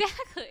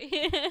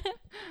 Exactly.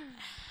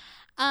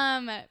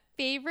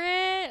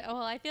 Favorite,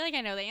 well, I feel like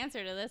I know the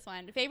answer to this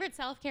one. Favorite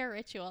self-care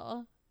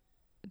ritual?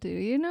 Do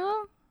you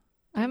know?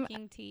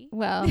 Drinking tea?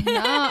 Well,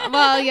 no.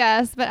 Well,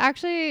 yes, but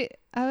actually,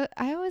 I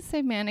always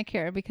say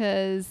manicure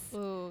because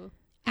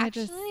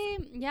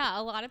yeah,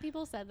 a lot of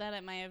people said that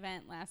at my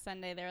event last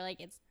Sunday. They were like,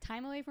 it's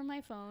time away from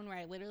my phone where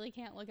I literally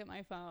can't look at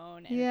my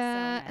phone. And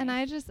yeah, it's so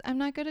nice. and I'm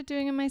not good at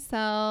doing it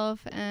myself,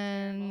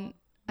 and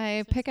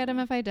I pick at them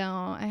if I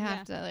don't. I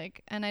have to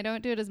like, and I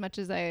don't do it as much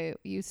as I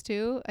used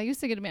to. I used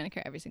to get a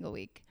manicure every single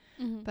week,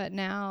 but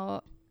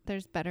now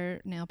there's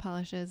better nail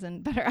polishes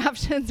and better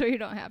options where you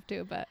don't have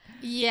to. But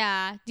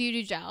yeah, do you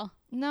do gel?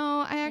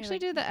 No, I actually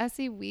do the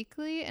SE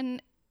weekly,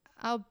 and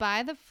I'll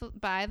buy the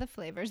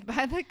flavors,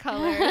 buy the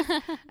colors,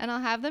 and I'll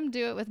have them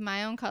do it with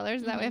my own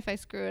colors. That way, if I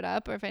screw it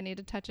up or if I need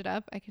to touch it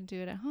up, I can do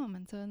it at home,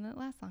 and so then it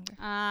lasts longer.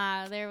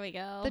 Ah, there we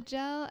go. The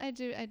gel,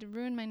 I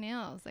ruined my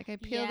nails. Like I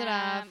peeled it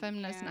off.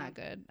 I'm just not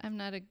good. I'm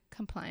not a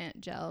compliant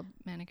gel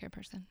manicure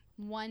person.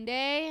 One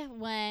day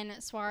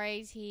when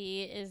Soiree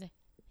tea is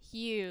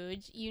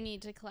huge, you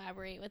need to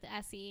collaborate with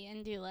Essie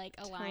and do like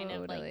a line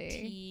of like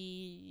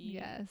tea.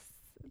 Yes.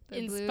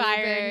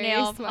 Inspired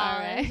nail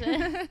polish.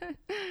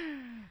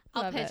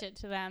 I'll pitch it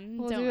to them.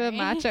 We'll do a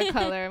matcha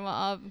color, and we'll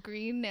all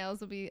green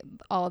nails will be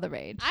all the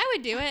rage. I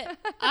would do it.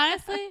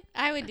 Honestly,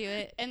 I would do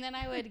it. And then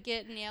I would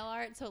get nail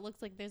art so it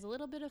looks like there's a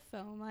little bit of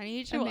foam on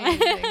each one.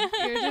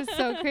 You're just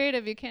so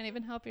creative. You can't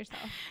even help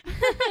yourself.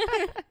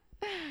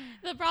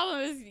 The problem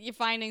is you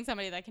finding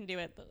somebody that can do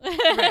it.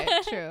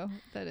 Right, true.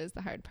 That is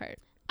the hard part.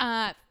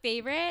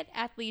 Favorite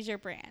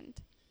athleisure brand?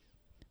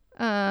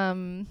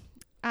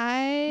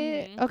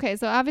 Okay,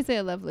 so obviously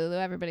I love Lulu.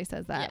 Everybody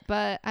says that.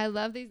 But I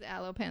love these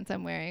Aloe pants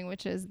I'm wearing,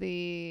 which is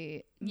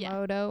the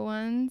Moto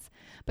ones.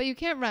 But you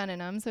can't run in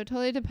them, so it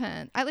totally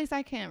depends. At least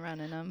I can't run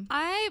in them.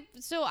 I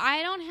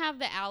don't have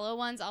the Aloe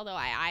ones, although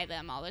I eye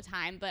them all the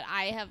time. But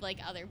I have like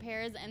other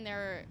pairs, and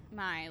they're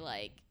my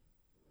like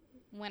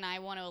when I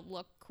want to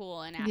look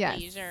cool in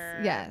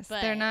athleisure. Yes,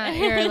 but they're not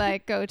your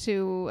like go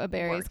to a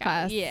berries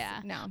class.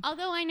 Yeah, no.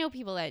 Although I know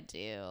people that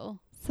do.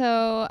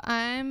 So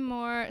I'm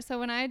more, so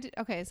when I,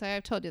 so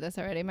I've told you this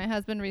already. My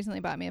husband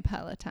recently bought me a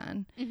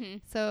Peloton.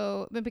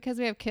 So, but because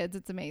we have kids,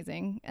 it's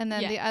amazing. And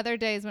then the other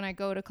days when I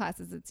go to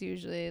classes, it's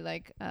usually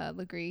like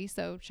Legree,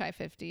 so Shy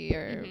 50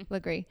 or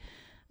Legree.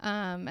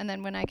 And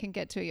then when I can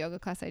get to a yoga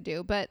class, I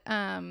do. But,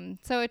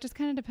 so it just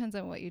kind of depends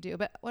on what you do.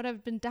 But what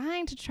I've been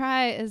dying to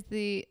try is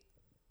the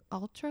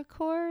Ultra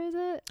Core, is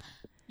it?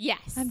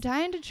 Yes. I'm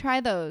dying to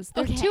try those.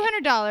 They're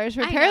 $200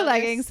 for a pair of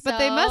leggings, but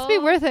they must be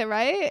worth it,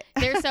 right?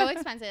 They're so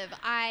expensive.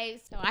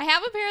 I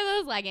have a pair of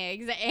those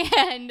leggings,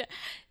 and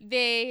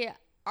they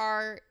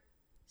are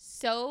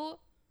so,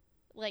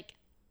 like,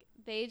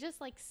 they just,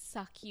 like,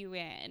 suck you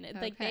in. Okay.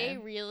 Like, they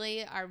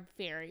really are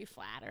very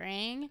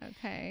flattering.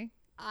 Okay.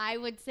 I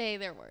would say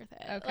they're worth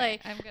it. Okay,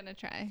 like, I'm gonna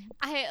try.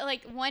 I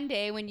like one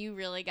day when you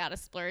really gotta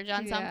splurge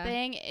on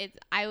something,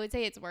 I would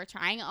say it's worth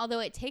trying.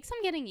 Although it takes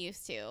some getting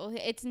used to.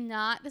 It's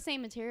not the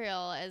same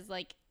material as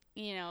like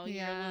your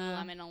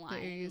Lululemon line.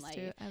 That you're used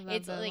to. I love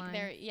it's like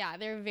line.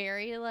 they're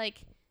very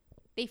like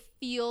they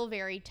feel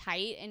very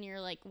tight, and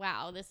you're like,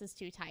 wow, this is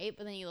too tight.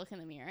 But then you look in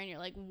the mirror and you're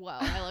like, whoa,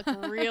 I look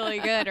really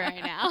good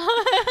right now.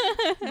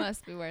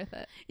 Must be worth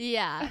it.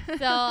 Yeah.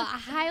 So I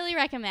highly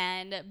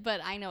recommend, but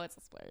I know it's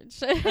a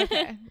splurge.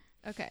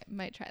 Okay.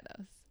 Might try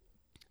those.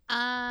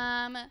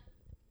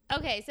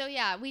 Okay. So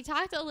yeah, we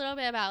talked a little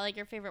bit about like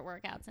your favorite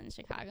workouts in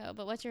Chicago,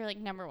 but what's your like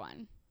number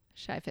one?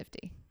 Shy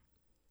 50.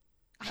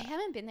 I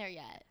haven't been there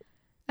yet.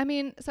 I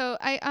mean, so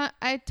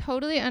I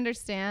totally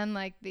understand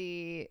like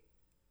the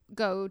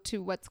go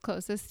to what's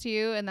closest to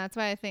you, and that's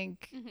why I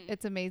think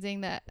it's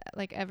amazing that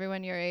like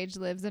everyone your age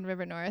lives in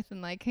River North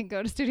and like can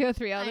go to Studio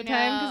 3 all the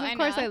time, because of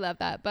course I love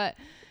that. But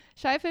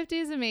Shy 50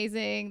 is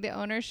amazing. The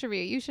owner,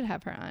 Soiree, you should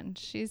have her on.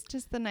 She's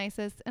just the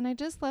nicest, and I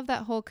just love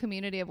that whole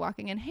community of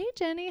walking in. Hey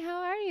Jenny,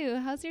 how are you?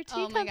 How's your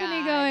tea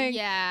company going?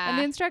 Yeah. And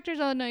the instructors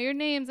all know your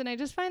names, and I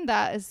just find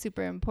that is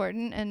super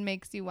important and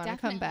makes you want to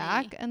come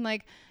back. And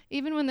like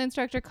even when the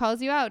instructor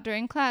calls you out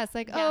during class,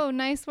 like, oh,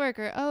 nice work,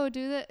 or oh,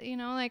 do that,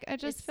 like I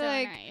just feel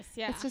like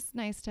it's just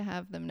nice to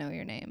have them know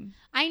your name.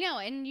 I know,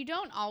 and you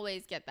don't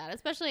always get that,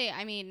 especially,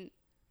 I mean,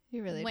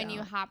 You really when don't.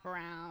 you hop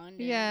around.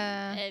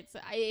 Yeah.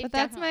 But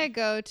that's my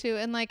go-to.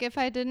 And like if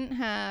I didn't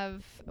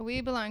have, we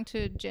belong to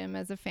a gym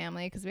as a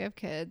family because we have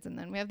kids, and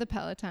then we have the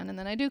Peloton, and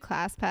then I do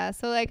Class Pass.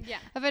 So like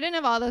if I didn't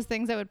have all those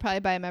things, I would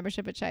probably buy a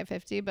membership at Shy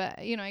 50.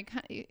 But you know,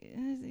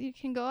 you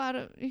can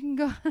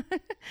you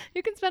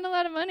can spend a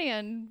lot of money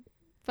on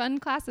fun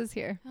classes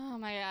here. Oh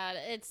my God,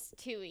 it's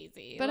too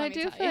easy. But I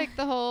do feel like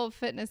the whole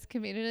fitness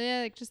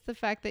community, like just the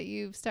fact that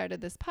you've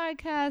started this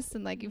podcast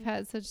and like you've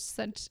had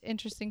such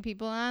interesting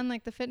people on,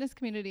 like the fitness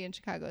community in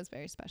Chicago is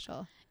very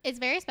special. It's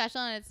very special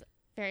and it's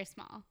very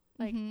small.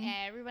 Like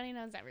everybody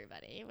knows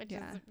everybody, which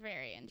is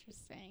very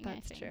interesting.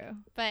 That's true.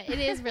 But it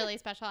is really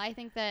special. I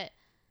think that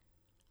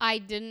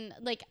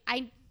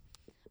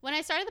when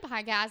I started the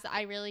podcast,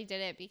 I really did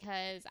it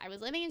because I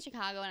was living in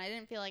Chicago and I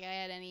didn't feel like I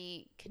had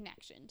any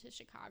connection to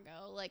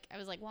Chicago. Like, I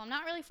was like, well, I'm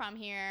not really from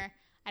here.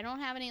 I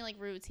don't have any, like,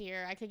 roots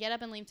here. I could get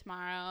up and leave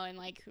tomorrow and,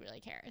 like, who really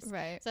cares?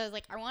 Right. So I was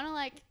like, I want to,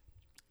 like,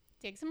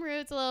 dig some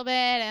roots a little bit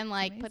and,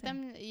 like, put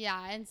them,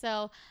 And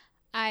so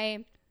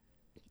I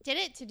did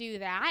it to do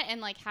that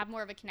and, like, have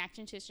more of a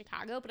connection to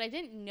Chicago. But I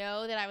didn't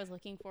know that I was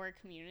looking for a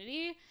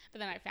community. But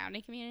then I found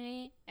a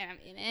community and I'm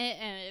in it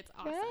and it's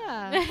awesome.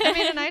 Yeah. I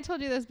mean, and I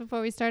told you this before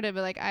we started,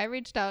 but like I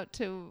reached out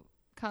to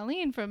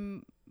Colleen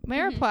from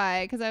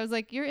Mariply because I was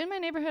like, you're in my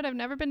neighborhood. I've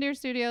never been to your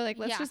studio. Like,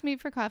 let's just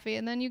meet for coffee.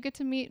 And then you get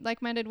to meet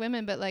like-minded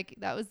women. But like,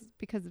 that was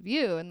because of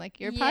you and like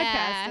your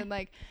podcast. And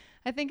like,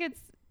 I think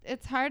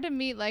it's hard to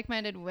meet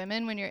like-minded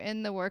women when you're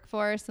in the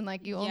workforce and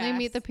like you only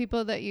meet the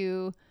people that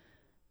you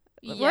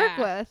work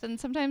with, and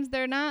sometimes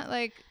they're not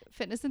like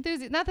fitness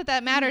enthusiasts. Not that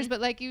that matters,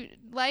 but like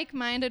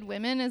like-minded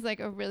women is like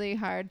a really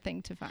hard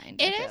thing to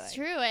find. It is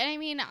true. And I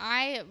mean,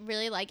 I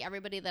really like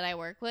everybody that I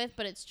work with,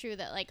 but it's true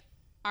that like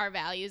our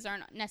values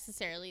aren't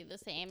necessarily the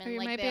same, and or you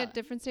like might be at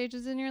different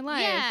stages in your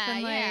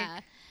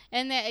life.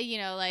 And that, you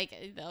know,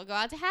 like they'll go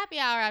out to happy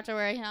hour after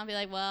work and I'll be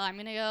like, well, I'm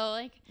gonna go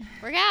like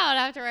work out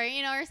after work,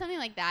 you know, or something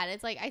like that.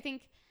 It's like, I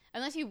think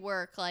unless you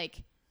work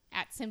like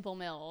at Simple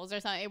Mills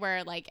or something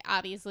where like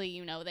obviously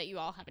you know that you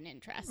all have an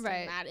interest in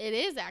that, it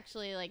is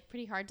actually like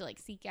pretty hard to like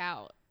seek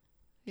out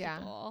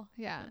people.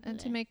 And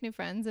to make new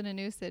friends in a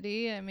new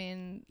city. I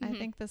mean, I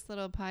think this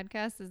little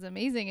podcast is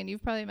amazing, and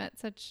you've probably met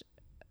such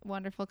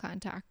wonderful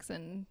contacts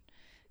and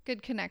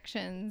good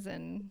connections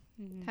and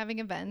having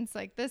events.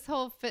 Like this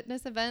whole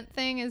fitness event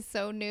thing is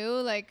so new.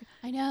 Like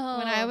I know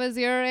when I was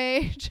your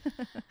age,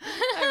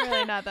 I'm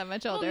really not that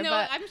much older,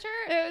 but I'm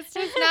sure it was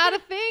just not a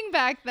thing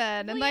back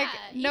then. And like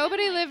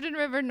nobody lived in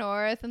River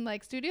North, and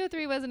like Studio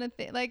 3 wasn't a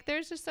thing. Like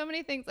there's just so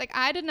many things. Like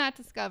I did not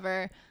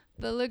discover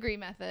the Legree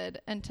method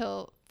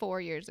until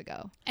 4 years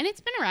ago. And it's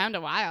been around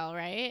a while,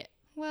 right?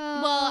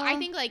 Well, I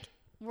think like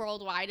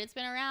worldwide it's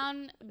been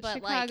around, but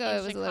Chicago, like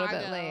it was a little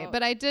bit late.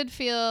 But I did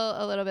feel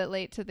a little bit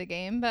late to the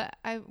game. But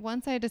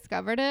once I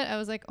discovered it, I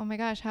was like, oh my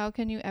gosh, how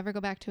can you ever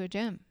go back to a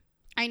gym?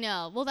 I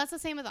know. Well, that's the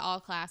same with all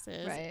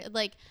classes. Right.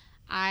 Like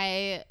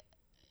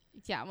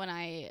when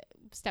I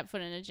step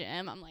foot in a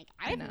gym, I'm like,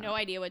 I have no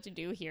idea what to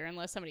do here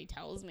unless somebody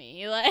tells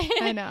me. Like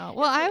I know.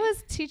 Well, I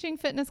was teaching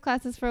fitness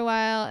classes for a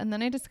while, and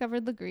then I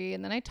discovered Legree,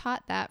 and then I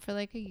taught that for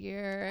like a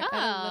year at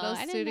a little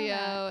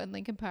studio in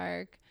Lincoln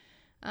Park.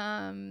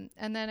 And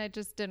then it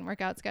just didn't work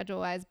out schedule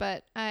wise,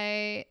 but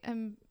I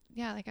am,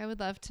 like I would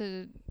love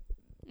to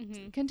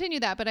continue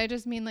that. But I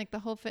just mean like the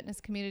whole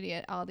fitness community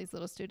at all these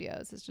little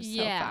studios is just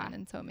so fun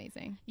and so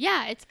amazing.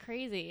 Yeah. It's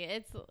crazy.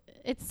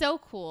 It's so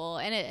cool.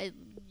 And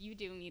you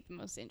do meet the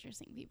most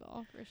interesting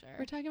people for sure.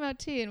 We're talking about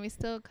tea and we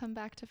still come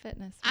back to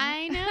fitness. Right?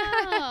 I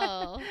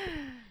know.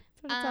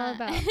 That's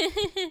what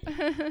it's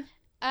all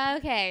about.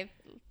 Okay.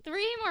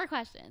 3 more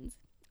questions.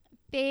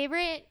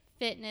 Favorite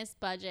fitness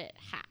budget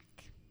hack?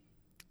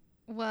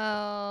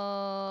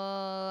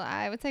 Well,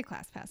 I would say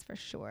Class Pass for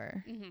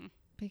sure,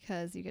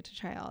 because you get to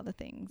try all the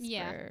things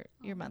for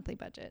your monthly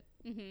budget.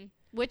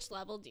 Which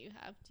level do you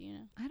have? Do you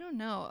know? I don't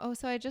know. Oh,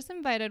 so I just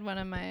invited one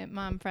of my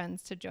mom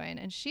friends to join,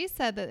 and she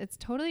said that it's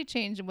totally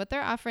changed. And what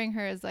they're offering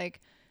her is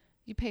like,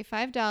 you pay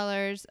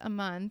 $5 a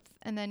month,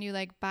 and then you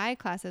like buy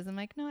classes. I'm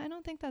like, no, I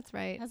don't think that's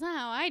right. That's not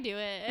how I do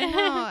it.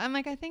 No, I'm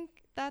like, I think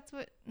that's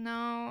what.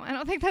 No, I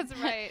don't think that's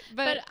right.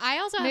 But I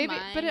also have mine.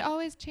 But it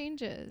always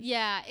changes.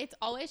 Yeah, it's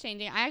always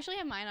changing. I actually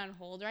have mine on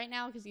hold right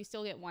now because you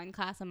still get 1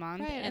 class a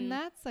month. Right, and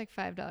that's like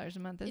 $5 a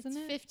month, isn't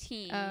it? It's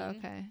 $15. Oh,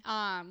 okay.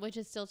 Which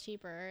is still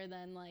cheaper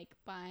than like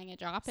buying a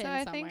drop-in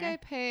somewhere. So I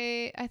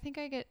think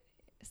I get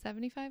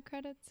 75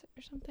 credits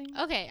or something.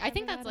 Okay, I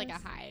think that's like a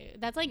high.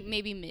 That's like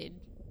maybe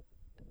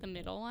the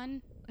middle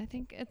one. I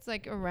think it's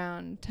like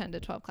around 10 to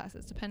 12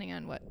 classes, depending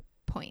on what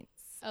points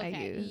I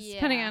use,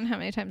 depending on how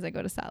many times I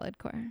go to Solid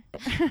Core.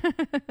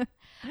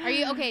 Are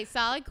you okay?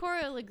 Solid Core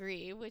or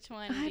Legree? Which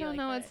one? I don't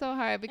know. It's so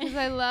hard because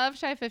I love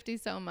Shy 50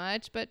 so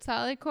much, but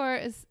Solid Core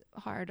is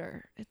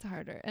harder. It's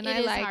harder, and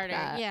I like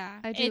that. Yeah,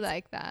 I do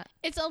like that.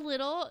 It's a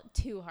little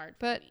too hard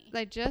for me. But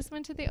I just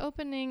went to the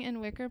opening in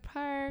Wicker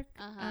Park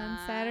on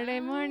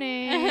Saturday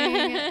morning.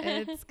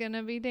 It's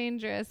gonna be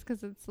dangerous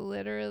because it's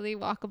literally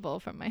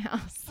walkable from my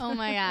house. Oh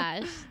my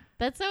gosh,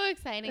 that's so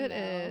exciting. It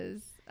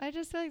is. I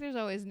just feel like there's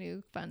always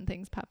new fun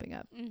things popping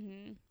up.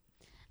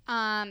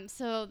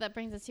 So that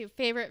brings us to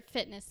favorite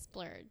fitness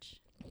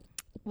splurge.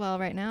 Well,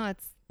 right now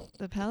it's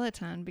the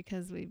Peloton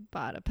because we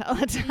bought a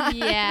Peloton.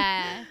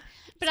 Yeah.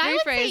 But I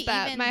would say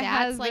that. even My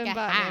that's husband like a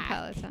bought hack. me a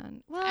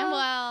Peloton.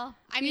 Well,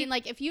 I mean,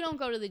 like if you don't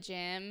go to the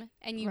gym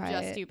and you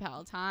just do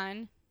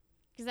Peloton,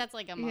 because that's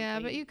like a monthly. Yeah,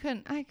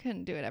 but I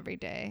couldn't do it every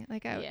day.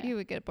 Like you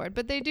would get bored.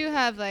 But they do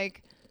have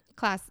like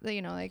class,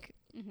 like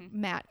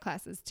mat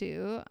classes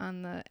too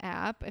on the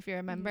app if you're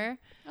a member.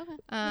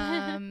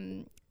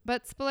 Okay.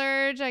 But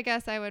splurge, I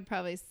guess I would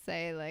probably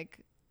say like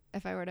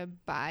if I were to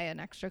buy an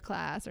extra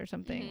class or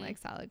something like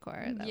solid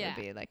core, that would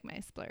be like my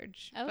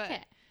splurge. Okay.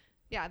 But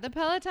yeah, the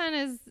Peloton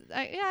is,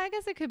 I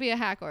guess it could be a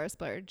hack or a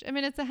splurge. I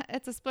mean,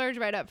 it's a splurge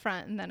right up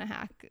front and then a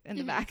hack in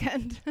the back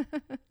end.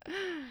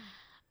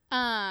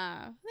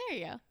 There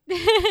you go.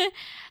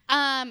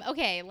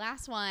 Okay,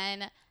 last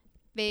one.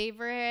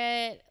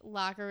 Favorite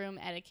locker room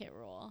etiquette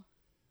rule.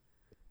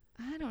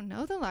 I don't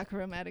know the locker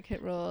room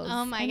etiquette rules.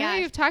 Oh my I know gosh.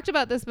 you've talked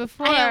about this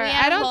before.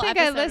 I don't think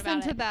I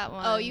listened to that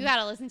one. Oh, you got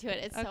to listen to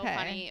it. It's so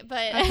funny.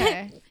 But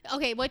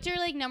okay, what's your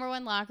like number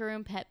one locker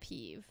room pet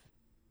peeve?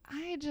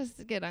 I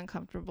just get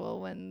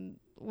uncomfortable when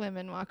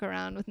women walk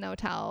around with no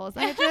towels.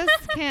 I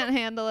just can't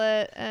handle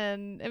it,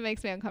 and it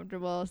makes me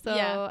uncomfortable. So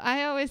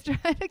I always try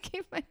to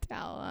keep my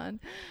towel on.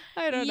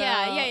 I don't know.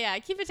 Yeah.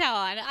 Keep a towel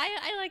on.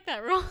 I like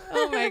that rule.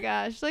 Oh my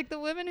gosh. Like the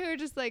women who are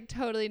just like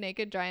totally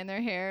naked drying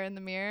their hair in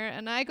the mirror.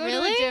 And I go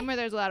to a gym where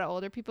there's a lot of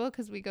older people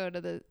because we go to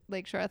the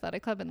Lakeshore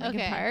Athletic Club in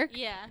Lincoln Park.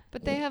 Yeah.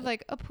 But they have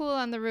like a pool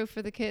on the roof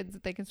for the kids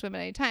that they can swim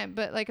at any time.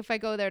 But like if I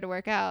go there to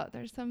work out,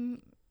 there's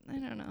some, I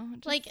don't know.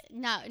 Like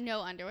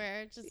no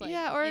underwear, just like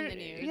or in the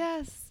nude.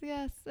 Yes.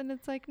 And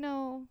it's like,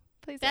 no,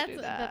 please don't do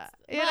that.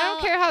 I well,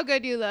 don't care how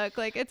good you look.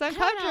 Like it's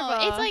uncomfortable.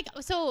 It's like,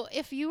 so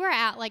if you were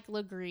at like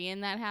Legree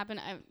and that happened,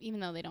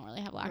 even though they don't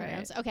really have locker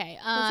rooms. Okay.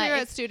 So you're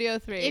at Studio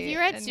 3. If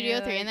you're at Studio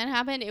 3 and that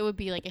happened, it would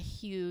be like a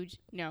huge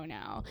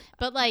no.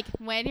 But like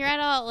when you're at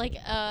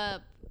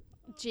a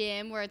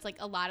gym where it's like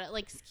a lot of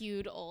like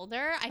skewed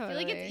older, I feel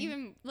like it's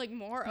even like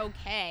more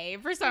okay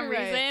for some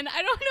reason.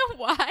 I don't know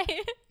why.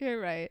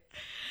 You're right.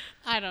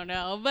 I don't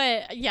know,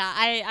 but yeah,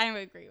 I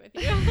agree with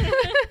you.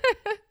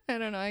 I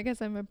don't know. I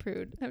guess I'm a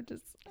prude. I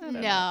don't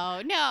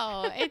know.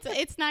 No,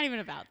 it's not even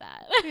about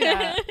that.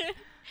 Yeah.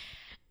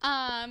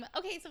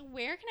 Okay, so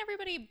where can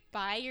everybody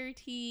buy your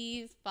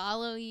teas,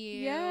 follow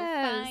you,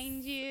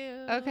 find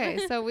you? Okay,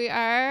 so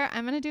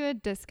I'm going to do a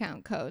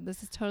discount code.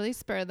 This is totally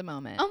spur of the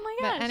moment. Oh my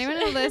gosh. But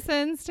anyone who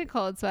listens to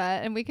Cold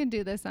Sweat, and we can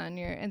do this on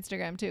your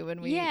Instagram too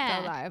when we go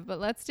live, but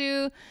let's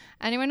do,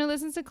 anyone who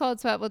listens to Cold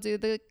Sweat will do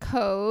the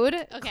code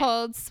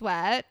Cold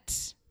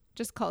Sweat.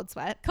 Just Cold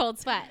Sweat. Cold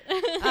Sweat.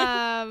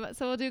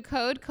 So we'll do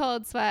code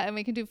Cold Sweat, and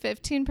we can do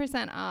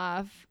 15%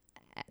 off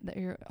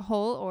your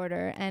whole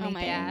order, anything. Oh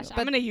my gosh,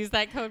 I'm gonna use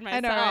that code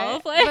myself. I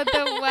know, right? But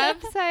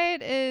the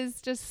website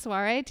is just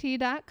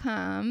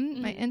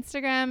soireetea.com. My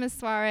Instagram is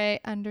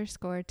soiree_tea.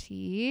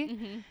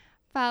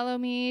 Follow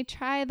me,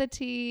 try the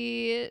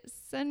tea,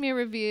 send me a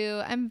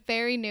review. I'm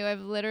very new.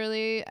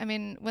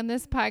 When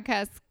this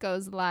podcast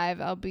goes live,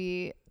 I'll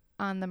be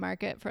on the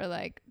market for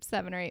like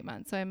 7 or 8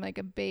 months. So I'm like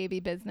a baby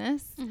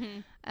business.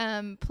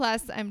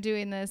 Plus I'm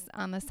doing this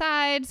on the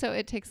side. So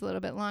it takes a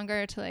little bit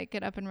longer to like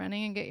get up and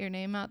running and get your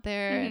name out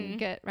there and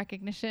get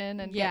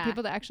recognition and get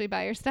people to actually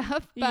buy your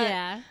stuff. But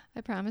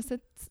I promise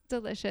it's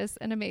delicious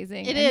and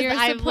amazing. It is.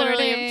 I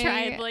literally have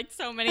tried like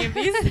so many of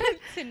these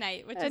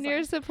tonight.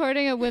 You're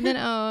supporting a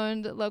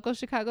women-owned local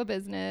Chicago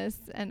business,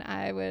 and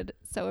I would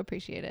so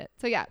appreciate it.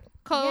 So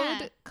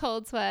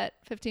Cold Sweat,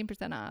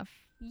 15% off.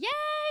 Yay!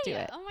 Do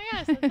it. Oh my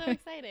gosh, that's so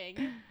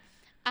exciting.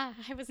 I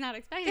was not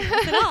expecting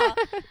this at all.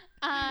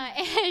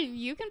 And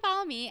you can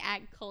follow me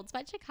at Cold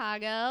Sweat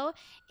Chicago,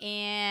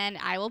 and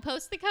I will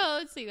post the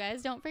code so you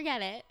guys don't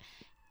forget it.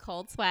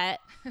 Cold Sweat.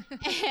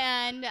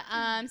 And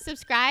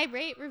subscribe,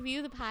 rate,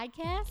 review the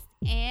podcast,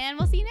 and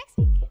we'll see you next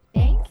week.